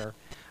close in prayer.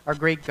 Our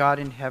great God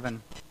in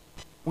heaven,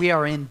 we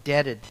are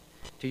indebted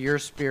to your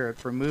Spirit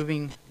for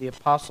moving the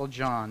Apostle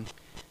John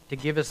to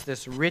give us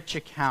this rich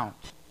account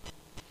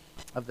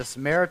of the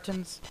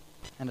Samaritans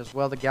and as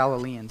well the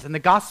Galileans and the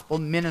gospel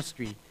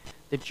ministry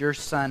that your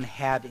Son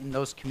had in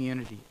those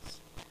communities.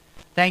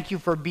 Thank you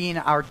for being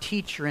our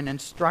teacher and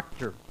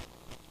instructor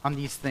on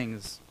these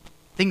things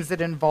that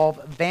involve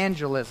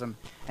evangelism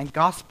and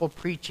gospel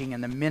preaching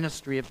and the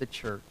ministry of the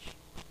church.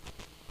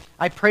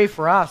 I pray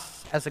for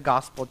us as a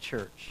gospel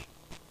church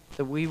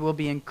that we will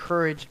be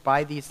encouraged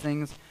by these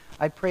things.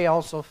 I pray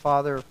also,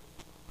 Father,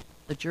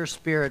 that your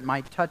Spirit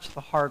might touch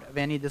the heart of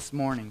any this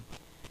morning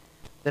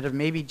that have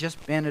maybe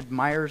just been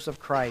admirers of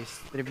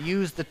Christ, that have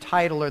used the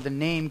title or the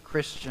name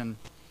Christian,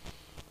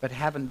 but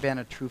haven't been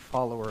a true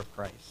follower of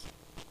Christ.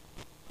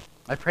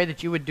 I pray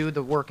that you would do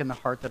the work in the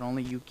heart that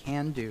only you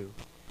can do.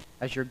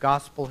 As your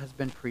gospel has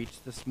been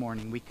preached this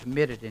morning, we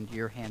commit it into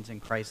your hands in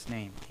Christ's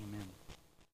name. Amen.